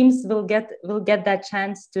 5 teams will get that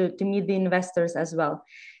chance to meet the investors as well.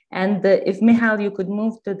 And if Michal, you could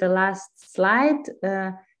move to the last slide,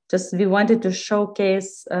 just we wanted to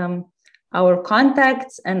showcase our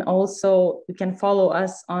contacts, and also you can follow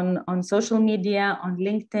us on social media, on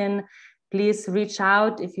LinkedIn. Please reach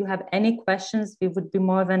out if you have any questions. We would be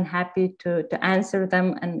more than happy to answer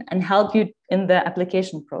them and help you in the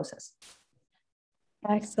application process.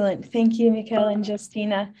 Excellent. Thank you, Michal and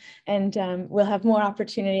Justina. And we'll have more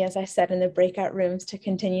opportunity, as I said, in the breakout rooms to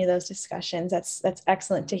continue those discussions. That's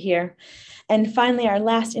excellent to hear. And finally, our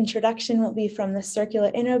last introduction will be from the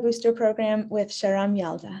Circular InnoBooster program with Sharam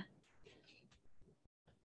Yalda.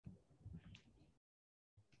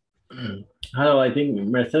 Hello, I think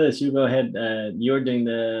Mercedes, you go ahead. You're doing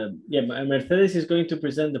the, Mercedes is going to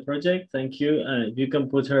present the project. Thank you. If you can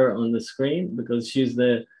put her on the screen because she's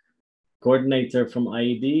the coordinator from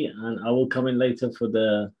IED, and I will come in later for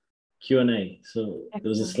the Q&A. So there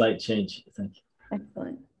was a slight change. Thank you.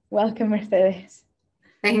 Excellent. Welcome, Mercedes.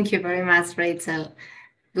 Thank you very much, Rachel.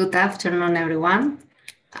 Good afternoon, everyone.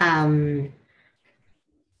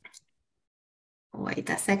 Wait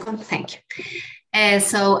a second. Thank you.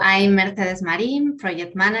 So I'm Mercedes Marín,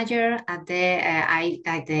 project manager at the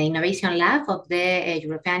Innovation Lab of the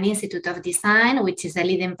European Institute of Design, which is a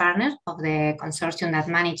leading partner of the consortium that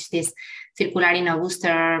manages this Circular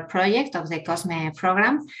InnoBooster project of the COSME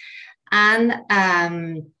program. And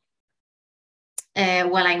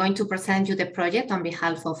well, I'm going to present you the project on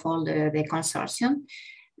behalf of all the consortium.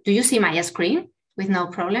 Do you see my screen with no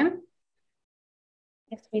problem?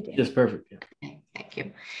 Yes, we do. Yes, perfect. Yeah. Okay, thank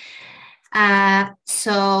you.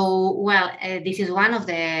 This is one of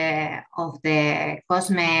the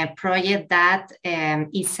COSME project that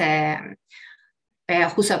is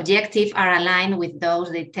whose objectives are aligned with those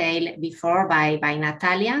detailed before by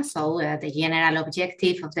Natalia. So the general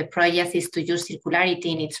objective of the project is to use circularity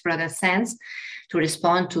in its broader sense to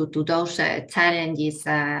respond to those challenges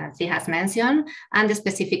she has mentioned. And the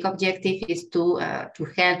specific objective is to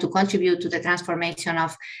help to contribute to the transformation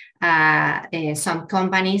of some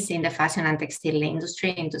companies in the fashion and textile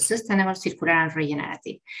industry into sustainable, circular, and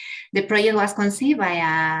regenerative. The project was conceived by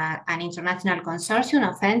an international consortium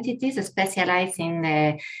of entities specialized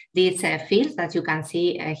in these fields that you can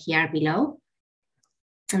see here below.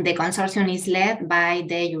 And the consortium is led by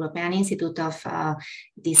the European Institute of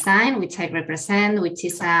Design, which I represent, which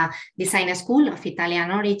is a design school of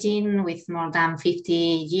Italian origin with more than 50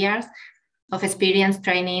 years of experience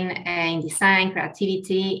training in design,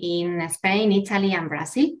 creativity in Spain, Italy, and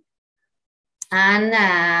Brazil.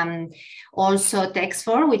 And also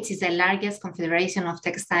Texfor, which is the largest confederation of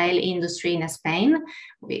textile industry in Spain,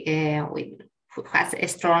 who has a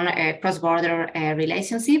strong cross-border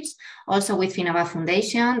relationships, also with Finova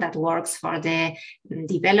Foundation that works for the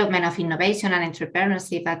development of innovation and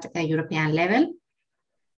entrepreneurship at a European level.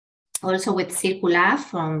 Also with Circulab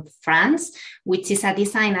from France, which is a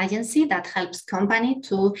design agency that helps companies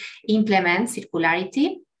to implement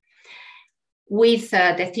circularity. With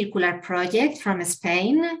the Circular Project from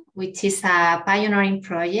Spain, which is a pioneering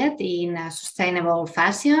project in sustainable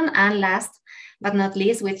fashion. And last but not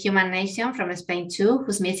least, with Human Nation from Spain too,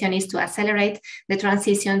 whose mission is to accelerate the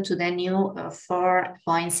transition to the new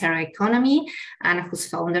 4.0 economy, and whose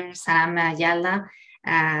founder, Sam Yalda,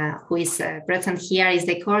 who is present here, is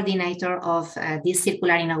the coordinator of this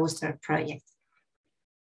Circular InnoBooster project.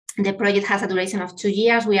 The project has a duration of 2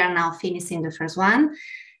 years. We are now finishing the first one.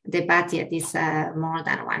 The budget is more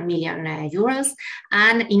than 1 million euros.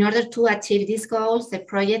 And in order to achieve these goals, the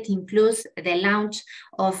project includes the launch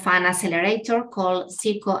of an accelerator called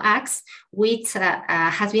CircoAx, which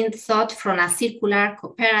has been thought from a circular,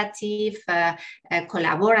 cooperative,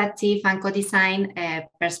 collaborative, and co-design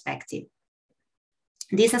perspective.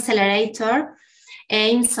 This accelerator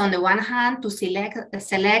aims, on the one hand, to select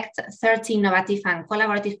 30 innovative and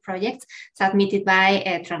collaborative projects submitted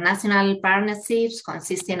by transnational partnerships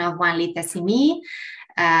consisting of 1 lead SME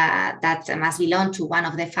that must belong to one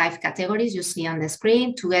of the 5 categories you see on the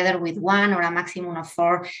screen, together with 1 or a maximum of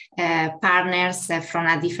 4 partners from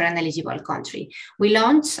a different eligible country. We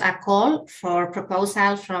launched a call for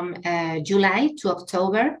proposal from July to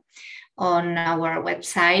October on our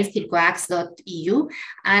website, circoax.eu,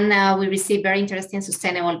 and we received very interesting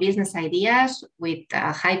sustainable business ideas with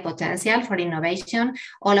high potential for innovation.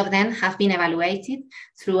 All of them have been evaluated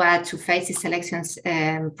through a 2-phase selection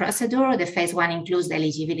procedure. The phase 1 includes the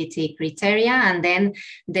eligibility criteria, and then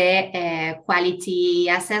the quality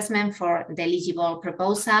assessment for the eligible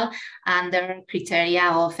proposal under criteria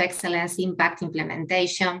of excellence, impact,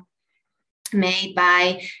 implementation, made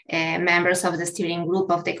by members of the steering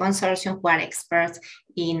group of the consortium who are experts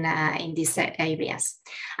in these areas.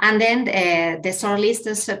 And then the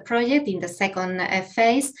shortlisters project in the second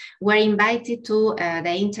phase were invited to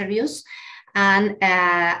the interviews, and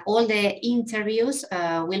all the interviews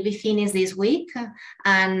will be finished this week,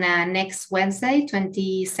 and next Wednesday,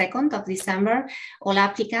 22nd of December, all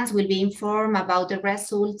applicants will be informed about the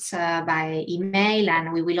results by email,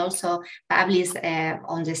 and we will also publish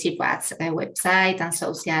on the CircoAx website and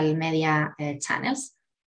social media channels.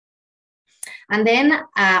 And then,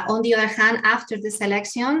 on the other hand, after the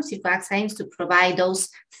selection, CircoAx aims to provide those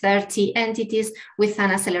 30 entities with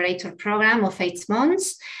an accelerator program of 8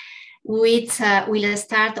 months. which will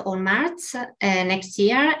start on March next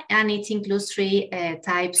year, and it includes three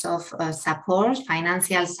types of support: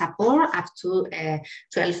 financial support up to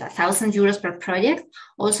 12,000 euros per project,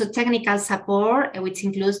 also technical support, which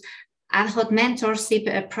includes ad hoc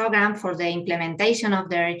mentorship program for the implementation of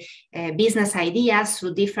their business ideas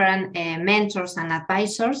through different mentors and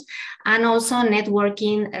advisors, and also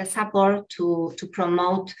networking support to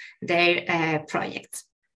promote their projects.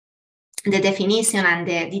 The definition and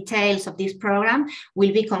the details of this program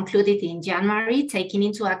will be concluded in January, taking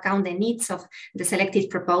into account the needs of the selected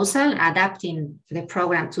proposal, adapting the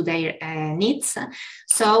program to their needs.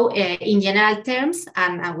 So in general terms,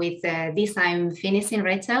 and with this I'm finishing,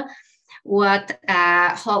 Rachel, what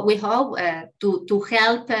we hope to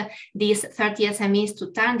help these 30 SMEs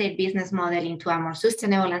to turn their business model into a more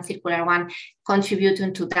sustainable and circular one,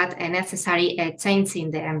 contributing to that necessary change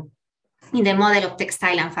in the model of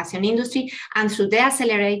textile and fashion industry, and through the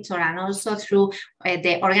accelerator and also through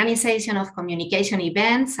the organization of communication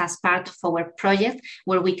events as part of our project,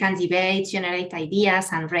 where we can debate, generate ideas,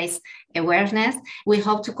 and raise awareness. We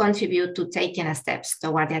hope to contribute to taking steps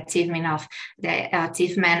toward the achievement of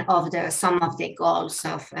some of the goals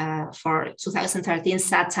of for 2013,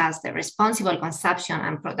 such as the responsible consumption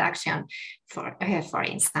and production, for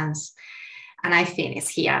instance. And I finish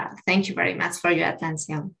here. Thank you very much for your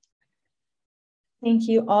attention. Thank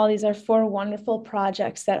you all. These are 4 wonderful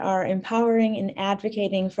projects that are empowering and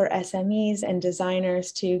advocating for SMEs and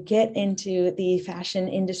designers to get into the fashion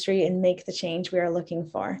industry and make the change we are looking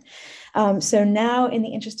for. So now, in the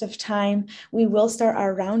interest of time, we will start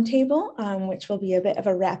our roundtable, which will be a bit of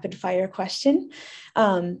a rapid fire question.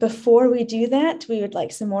 Before we do that, we would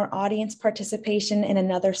like some more audience participation in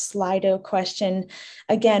another Slido question.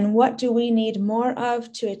 Again, what do we need more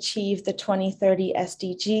of to achieve the 2030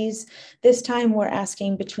 SDGs? This time we're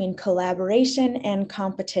asking between collaboration and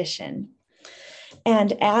competition.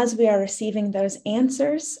 And as we are receiving those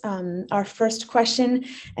answers, our first question,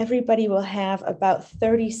 everybody will have about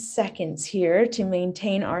 30 seconds here to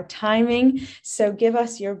maintain our timing. So give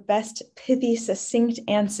us your best pithy, succinct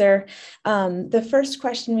answer. The first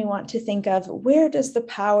question we want to think of: where does the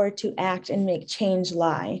power to act and make change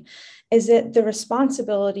lie? Is it the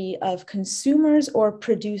responsibility of consumers or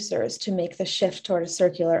producers to make the shift toward a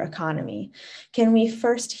circular economy? Can we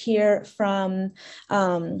first hear from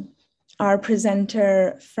our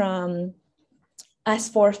presenter from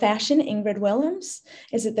S4 Fashion, Ingrid Willems?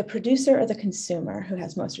 Is it the producer or the consumer who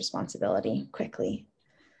has most responsibility? Quickly.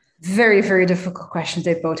 Very, very difficult questions.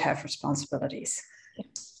 They both have responsibilities.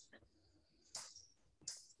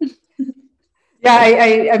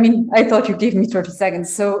 Yeah, I mean, I thought you gave me 30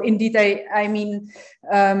 seconds. So indeed,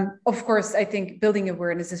 of course, I think building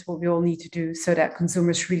awareness is what we all need to do so that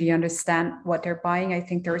consumers really understand what they're buying. I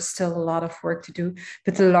think there is still a lot of work to do,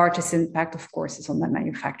 but the largest impact, of course, is on the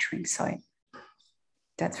manufacturing side.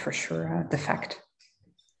 That's for sure the fact.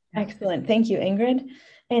 Excellent. Thank you, Ingrid.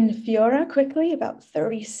 And Fiora, quickly, about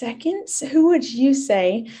 30 seconds. Who would you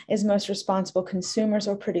say is most responsible, consumers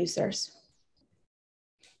or producers?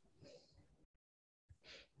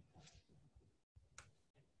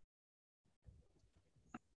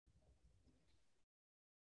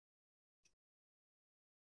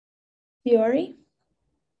 Fiore?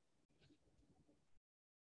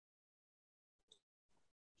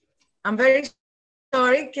 I'm very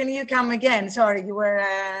sorry. Can you come again? Sorry, you were,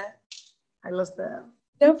 I lost the...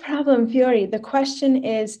 No problem, Fiore. The question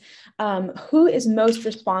is, who is most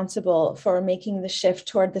responsible for making the shift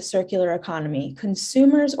toward the circular economy,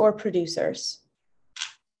 consumers or producers?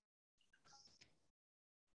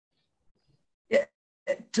 Yeah,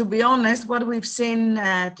 to be honest, what we've seen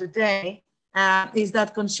today is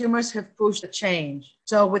that consumers have pushed a change.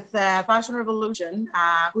 So with the fashion revolution,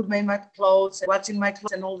 Who Made My Clothes, What's in My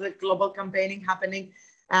Clothes, and all the global campaigning happening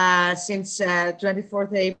since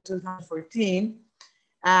 24th April 2014,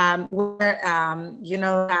 where,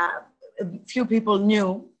 few people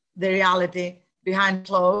knew the reality behind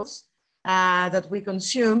clothes that we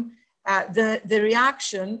consume. The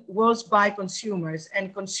reaction was by consumers,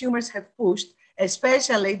 and consumers have pushed,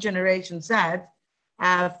 especially Generation Z,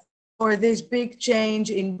 for this big change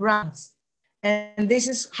in brands. And this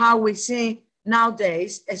is how we see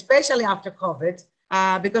nowadays, especially after COVID,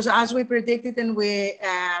 because as we predicted and we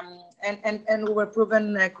were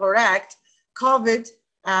proven correct, COVID,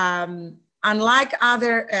 unlike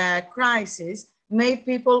other crises, made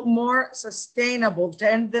people more sustainable,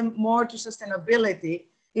 turned them more to sustainability,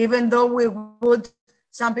 even though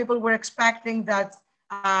some people were expecting that,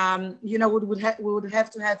 we would have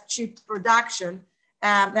to have cheap production,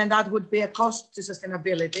 and that would be a cost to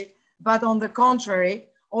sustainability. But on the contrary,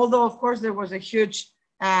 although of course there was a huge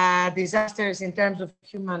disasters in terms of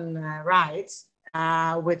human rights,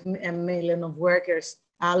 with a million of workers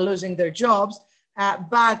losing their jobs,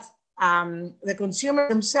 but the consumers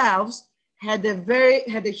themselves had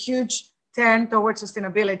a huge turn towards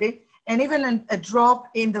sustainability, and even a drop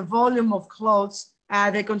in the volume of clothes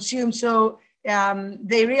they consume. So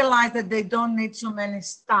they realized that they don't need so many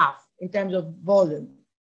staff in terms of volume.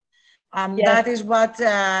 Yes. That is what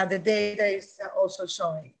the data is also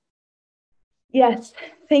showing. Yes,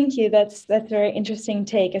 thank you. That's a very interesting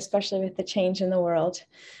take, especially with the change in the world.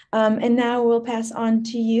 And now we'll pass on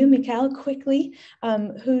to you, Mikhail, quickly.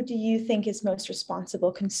 Who do you think is most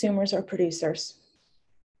responsible, consumers or producers?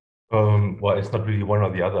 Well, it's not really one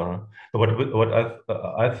or the other. What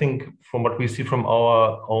I think, from what we see from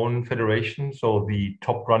our own federation, so the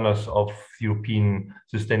top runners of European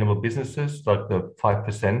sustainable businesses, like the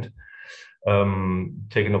 5%,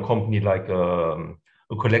 taking a company like a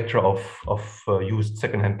collector of used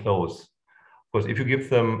secondhand clothes. Because if you give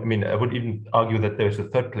them, I mean, I would even argue that there's a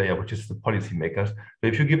third player, which is the policymakers.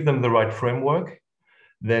 But if you give them the right framework,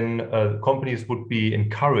 then companies would be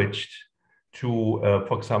encouraged to,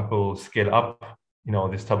 for example, scale up,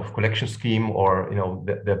 this type of collection scheme, or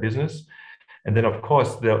their business. And then, of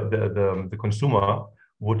course, the consumer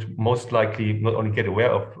would most likely not only get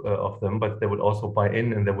aware of them, but they would also buy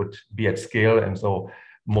in, and they would be at scale, and so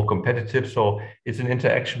more competitive. So it's an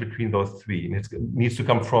interaction between those three, and it needs to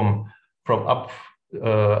come from up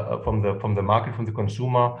from the market, from the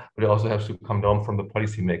consumer, but it also has to come down from the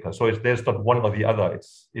policymaker. So there's not one or the other.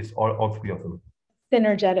 It's all three of them.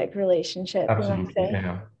 Synergetic relationship. Absolutely.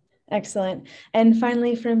 Yeah. Excellent. And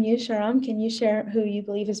finally, from you, Shahram, can you share who you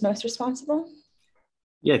believe is most responsible?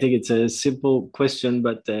 Yeah, I think it's a simple question,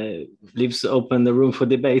 but leaves open the room for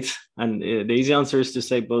debate. And the easy answer is to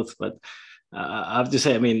say both. But I have to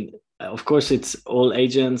say, I mean, of course, it's all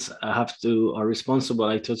agents are responsible.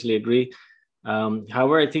 I totally agree.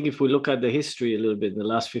 However, I think if we look at the history a little bit in the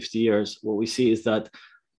last 50 years, what we see is that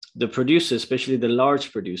the producers, especially the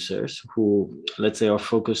large producers who, let's say, are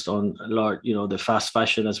focused on large, the fast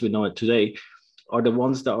fashion as we know it today, are the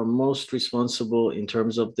ones that are most responsible in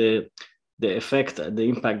terms of the effect, the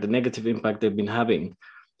impact, the negative impact they've been having.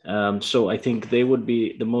 So I think they would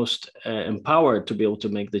be the most empowered to be able to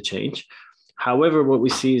make the change. However, what we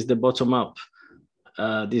see is the bottom up.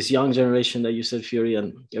 This young generation that you said, Fiori,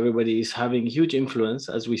 and everybody is having huge influence,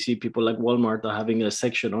 as we see people like Walmart are having a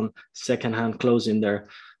section on secondhand clothes in their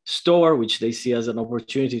store, which they see as an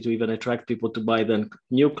opportunity to even attract people to buy then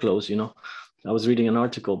new clothes. I was reading an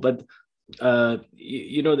article, but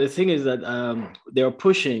the thing is that they are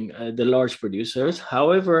pushing the large producers.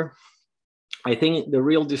 However, I think the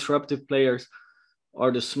real disruptive players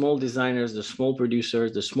are the small designers, the small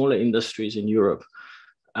producers, the smaller industries in Europe.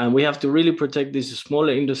 And we have to really protect these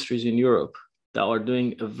smaller industries in Europe that are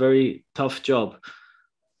doing a very tough job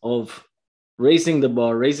of raising the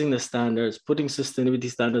bar, raising the standards, putting sustainability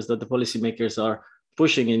standards that the policymakers are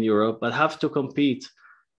pushing in Europe, but have to compete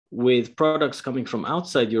with products coming from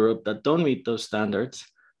outside Europe that don't meet those standards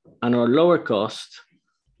and are lower cost,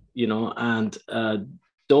 and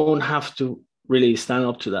don't have to really stand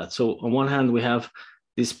up to that. So on one hand, we have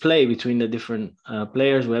this play between the different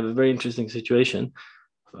players. We have a very interesting situation.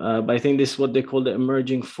 But I think this is what they call the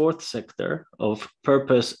emerging fourth sector of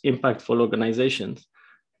purpose impactful organizations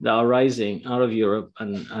that are rising out of Europe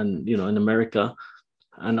and in America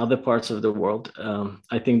and other parts of the world.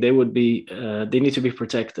 I think they need to be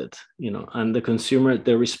protected, and the consumer,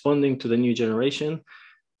 they're responding to the new generation.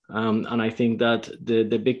 And I think that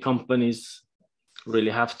the big companies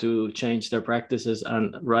really have to change their practices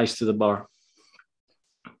and rise to the bar.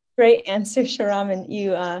 Great answer, Shahram. And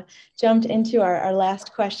you jumped into our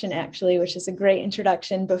last question, actually, which is a great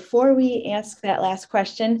introduction. Before we ask that last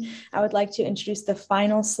question, I would like to introduce the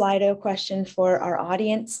final Slido question for our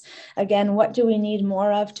audience. Again, what do we need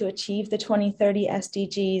more of to achieve the 2030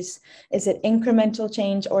 SDGs? Is it incremental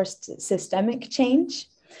change or systemic change?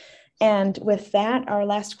 And with that, our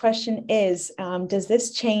last question is, does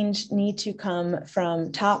this change need to come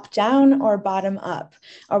from top down or bottom up?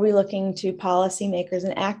 Are we looking to policymakers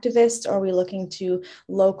and activists, or are we looking to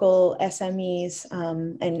local SMEs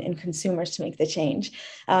and consumers to make the change?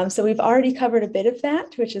 So we've already covered a bit of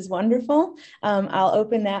that, which is wonderful. I'll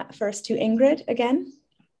open that first to Ingrid again.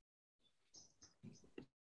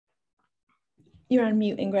 You're on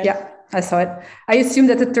mute, Ingrid. Yeah, I saw it. I assume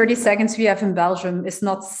that the 30 seconds we have in Belgium is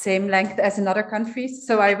not the same length as in other countries.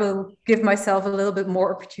 So I will give myself a little bit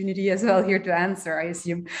more opportunity as well here to answer, I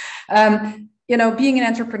assume. you know, being an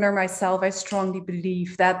entrepreneur myself, I strongly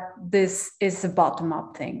believe that this is a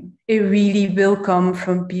bottom-up thing. It really will come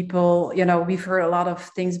from people. You know, we've heard a lot of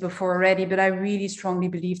things before already, but I really strongly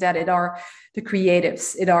believe that it are the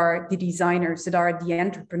creatives, it are the designers, it are the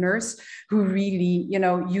entrepreneurs who really, you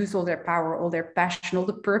know, use all their power, all their passion, all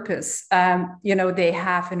the purpose, you know, they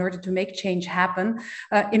have in order to make change happen,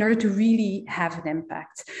 in order to really have an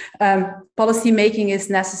impact. Policy making is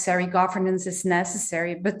necessary, governance is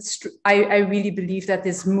necessary, but I really believe that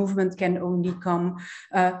this movement can only come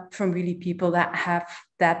from really people that have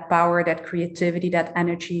that power, that creativity, that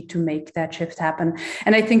energy to make that shift happen.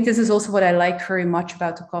 And I think this is also what I like very much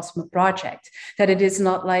about the COSME project, that it is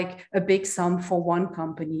not like a big sum for one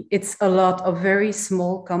company. It's a lot of very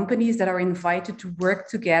small companies that are invited to work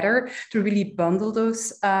together to really bundle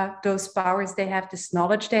those powers they have, this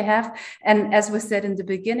knowledge they have. And as was said in the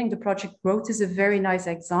beginning, the project Growth is a very nice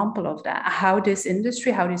example of that, how this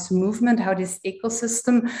industry, how this movement, how this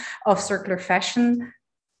ecosystem of circular fashion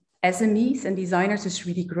SMEs and designers is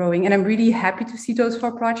really growing. And I'm really happy to see those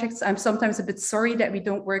 4 projects. I'm sometimes a bit sorry that we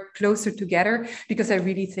don't work closer together, because I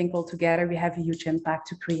really think all together we have a huge impact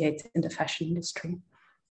to create in the fashion industry.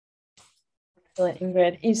 Excellent,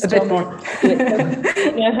 Ingrid. A bit more.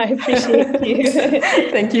 Yeah, I appreciate you.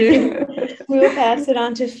 Thank you. We will pass it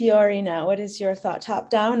on to Fiore now. What is your thought,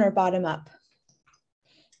 top down or bottom up?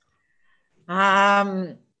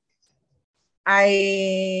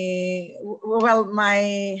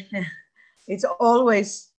 It's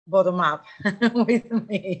always bottom up with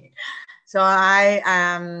me. So I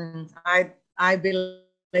believe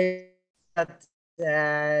that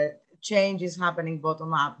change is happening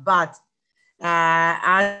bottom up, but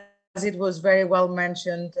as it was very well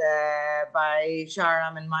mentioned by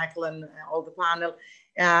Sharam and Michael and all the panel,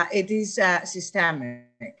 it is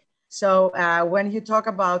systemic. So when you talk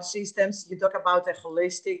about systems, you talk about a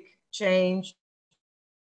holistic change.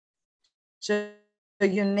 So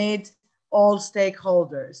you need all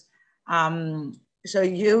stakeholders. So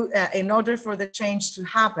you, in order for the change to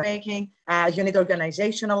happen, you need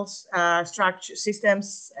organizational structure,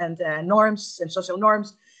 systems, and norms and social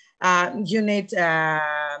norms. You need the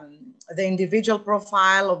individual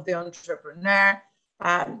profile of the entrepreneur.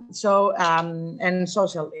 And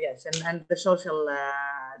social, yes, and the social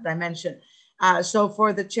dimension. So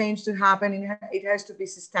for the change to happen, it has to be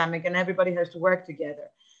systemic, and everybody has to work together.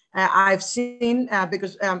 I've seen,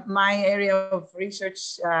 because my area of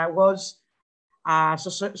research was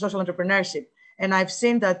social entrepreneurship, and I've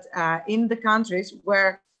seen that in the countries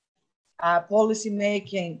where policy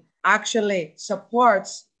making actually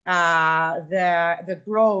supports the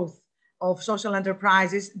growth of social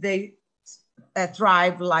enterprises, they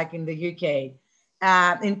thrive, like in the UK.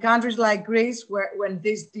 In countries like Greece, when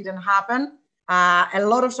this didn't happen, a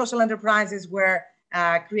lot of social enterprises were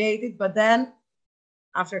created, but then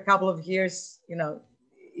after a couple of years, you know,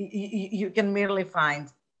 you can merely find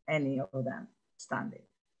any of them standing.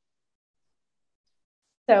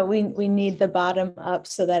 So we need the bottom up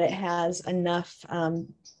so that it has enough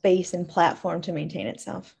base and platform to maintain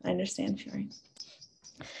itself. I understand, Fiore.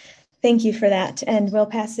 Thank you for that. And we'll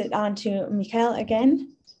pass it on to Michael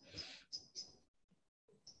again.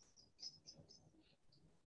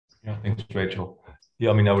 Yeah, thanks, Rachel. Yeah,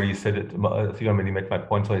 I mean, I already said it. I think I already made my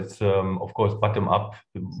point. So it's, of course, bottom up.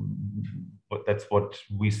 But that's what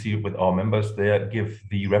we see with our members. They give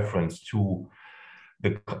the reference to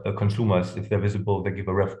the consumers. If they're visible, they give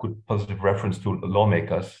a good positive reference to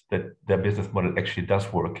lawmakers that their business model actually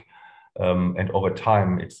does work. And over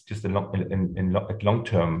time, it's just at long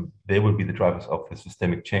term, they will be the drivers of the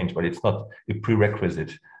systemic change, but it's not a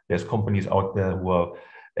prerequisite. There's companies out there who are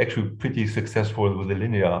actually pretty successful with the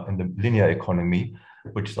linear economy,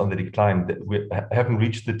 which is on the decline. We haven't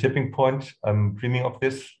reached the tipping point. I'm dreaming of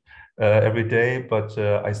this every day, but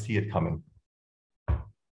I see it coming.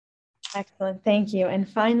 Excellent, thank you. And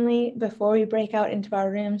finally, before we break out into our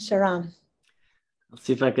room, Sharam. I'll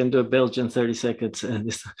see if I can do a Belgian 30 seconds.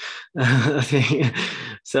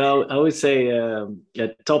 So I would say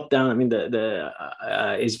top down. I mean,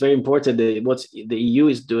 it's very important that what the EU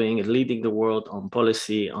is doing is leading the world on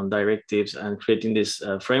policy, on directives, and creating this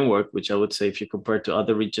framework, which I would say, if you compare to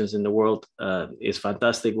other regions in the world, is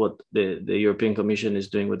fantastic what the European Commission is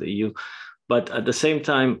doing with the EU. But at the same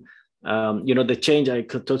time, you know, the change, I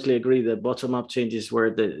could totally agree that bottom-up change is where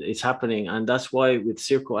it's happening. And that's why with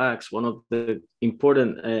Circle Acts, one of the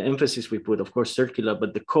important emphasis we put, of course, circular,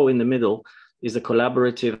 but the co in the middle is the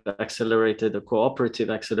collaborative accelerator, the cooperative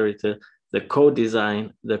accelerator, the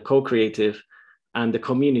co-design, the co-creative, and the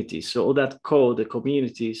community. So all that the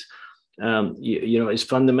communities, you know, is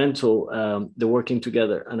fundamental, the working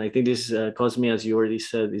together. And I think this, Cosme, as you already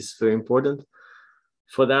said, is very important.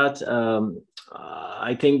 for that,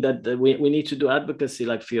 I think that we need to do advocacy,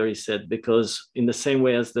 like Fiore said, because in the same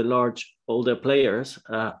way as the large older players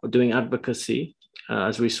are doing advocacy,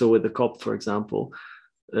 as we saw with the COP, for example,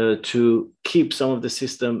 to keep some of the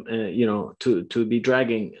system, to be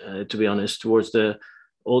dragging, to be honest, towards the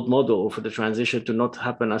old model, or for the transition to not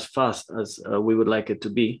happen as fast as we would like it to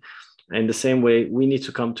be. In the same way, we need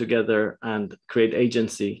to come together and create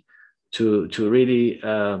agency to really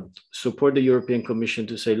support the European Commission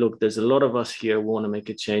to say, look, there's a lot of us here, we want to make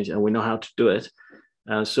a change and we know how to do it.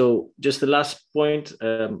 So just the last point,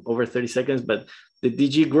 over 30 seconds, but the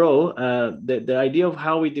DG Grow, the idea of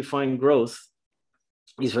how we define growth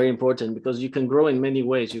is very important, because you can grow in many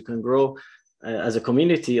ways. You can grow as a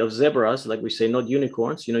community of zebras, like we say, not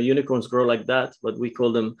unicorns. Unicorns grow like that, but we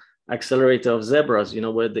call them accelerator of zebras,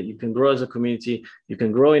 where that you can grow as a community, you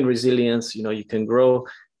can grow in resilience, you can grow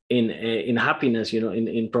in happiness,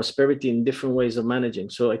 in prosperity, in different ways of managing.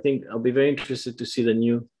 So I think I'll be very interested to see the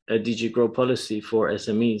new DG Grow policy for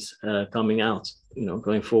SMEs coming out,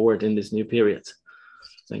 going forward in this new period.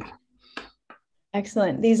 Thank you.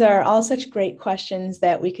 Excellent. These are all such great questions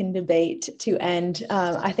that we can debate to end.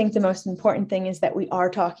 I think the most important thing is that we are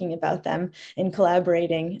talking about them and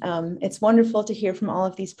collaborating. It's wonderful to hear from all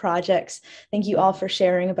of these projects. Thank you all for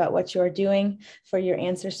sharing about what you are doing, for your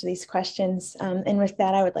answers to these questions. And with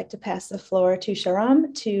that, I would like to pass the floor to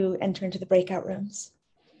Sharam to enter into the breakout rooms.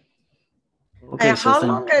 Okay, how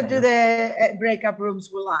long do the breakout rooms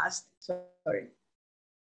will last? Sorry.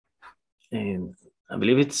 I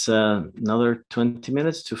believe it's another 20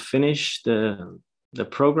 minutes to finish the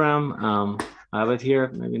program. I have it here.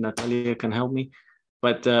 Maybe Natalia can help me.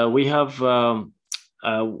 But we have, well,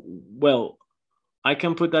 I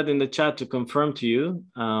can put that in the chat to confirm to you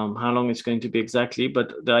how long it's going to be exactly.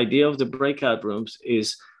 But the idea of the breakout rooms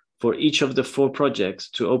is for each of the 4 projects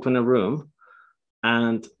to open a room.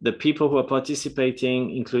 And the people who are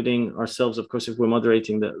participating, including ourselves, of course, if we're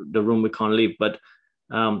moderating the room, we can't leave. But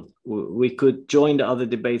we could join the other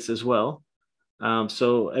debates as well.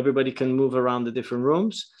 So everybody can move around the different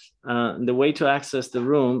rooms. The way to access the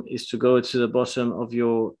room is to go to the bottom of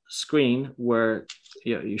your screen, where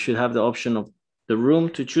you should have the option of the room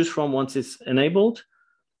to choose from once it's enabled.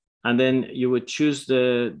 And then you would choose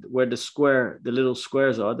where the little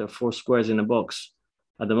squares are. There are 4 squares in a box.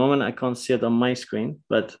 At the moment, I can't see it on my screen,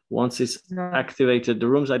 but once it's activated, the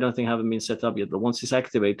rooms I don't think haven't been set up yet, but once it's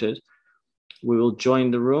activated, we will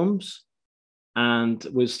join the rooms and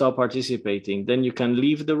we'll start participating. Then you can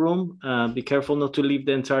leave the room. Be careful not to leave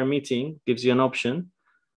the entire meeting, gives you an option.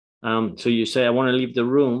 So you say, I want to leave the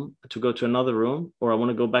room to go to another room, or I want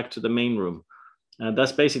to go back to the main room.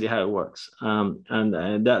 That's basically how it works.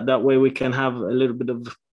 That way we can have a little bit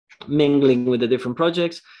of mingling with the different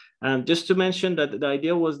projects. Just to mention that the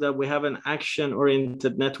idea was that we have an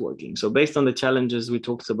action-oriented networking. So based on the challenges we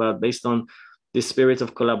talked about, based on this spirit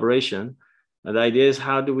of collaboration, the idea is,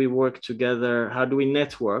 how do we work together? How do we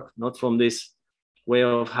network? Not from this way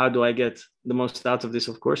of how do I get the most out of this,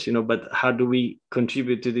 of course, but how do we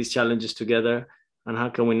contribute to these challenges together? And how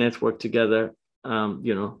can we network together,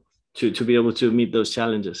 to be able to meet those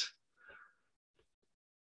challenges?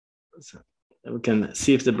 So we can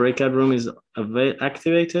see if the breakout room is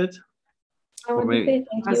activated.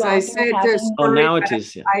 As I said, now it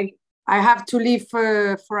is. Yeah. I have to leave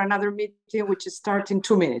for another meeting, which is starting in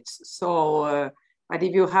 2 minutes. So, but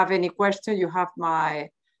if you have any question, you have my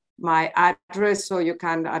address, so you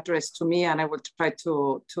can address to me, and I will try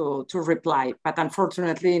to reply. But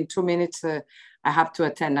unfortunately, in 2 minutes, I have to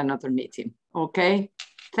attend another meeting. Okay.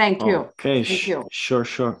 Thank you. Okay. Thank you. Sure.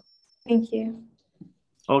 Thank you.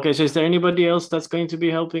 Okay. So, is there anybody else that's going to be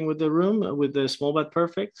helping with the room, with the Small But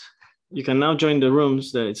Perfect? You can now join the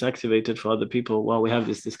rooms that it's activated for other people while we have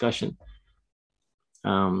this discussion.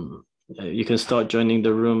 You can start joining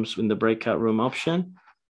the rooms in the breakout room option.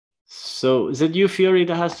 So is it you, Fiore,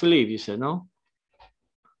 that has to leave? You said no?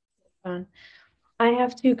 I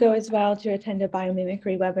have to go as well to attend a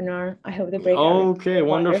biomimicry webinar. I hope the breakout. Okay,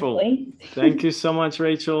 wonderful. Thank you so much,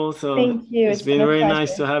 Rachel. So thank you. It's been very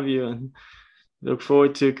nice to have you, and look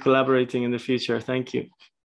forward to collaborating in the future. Thank you.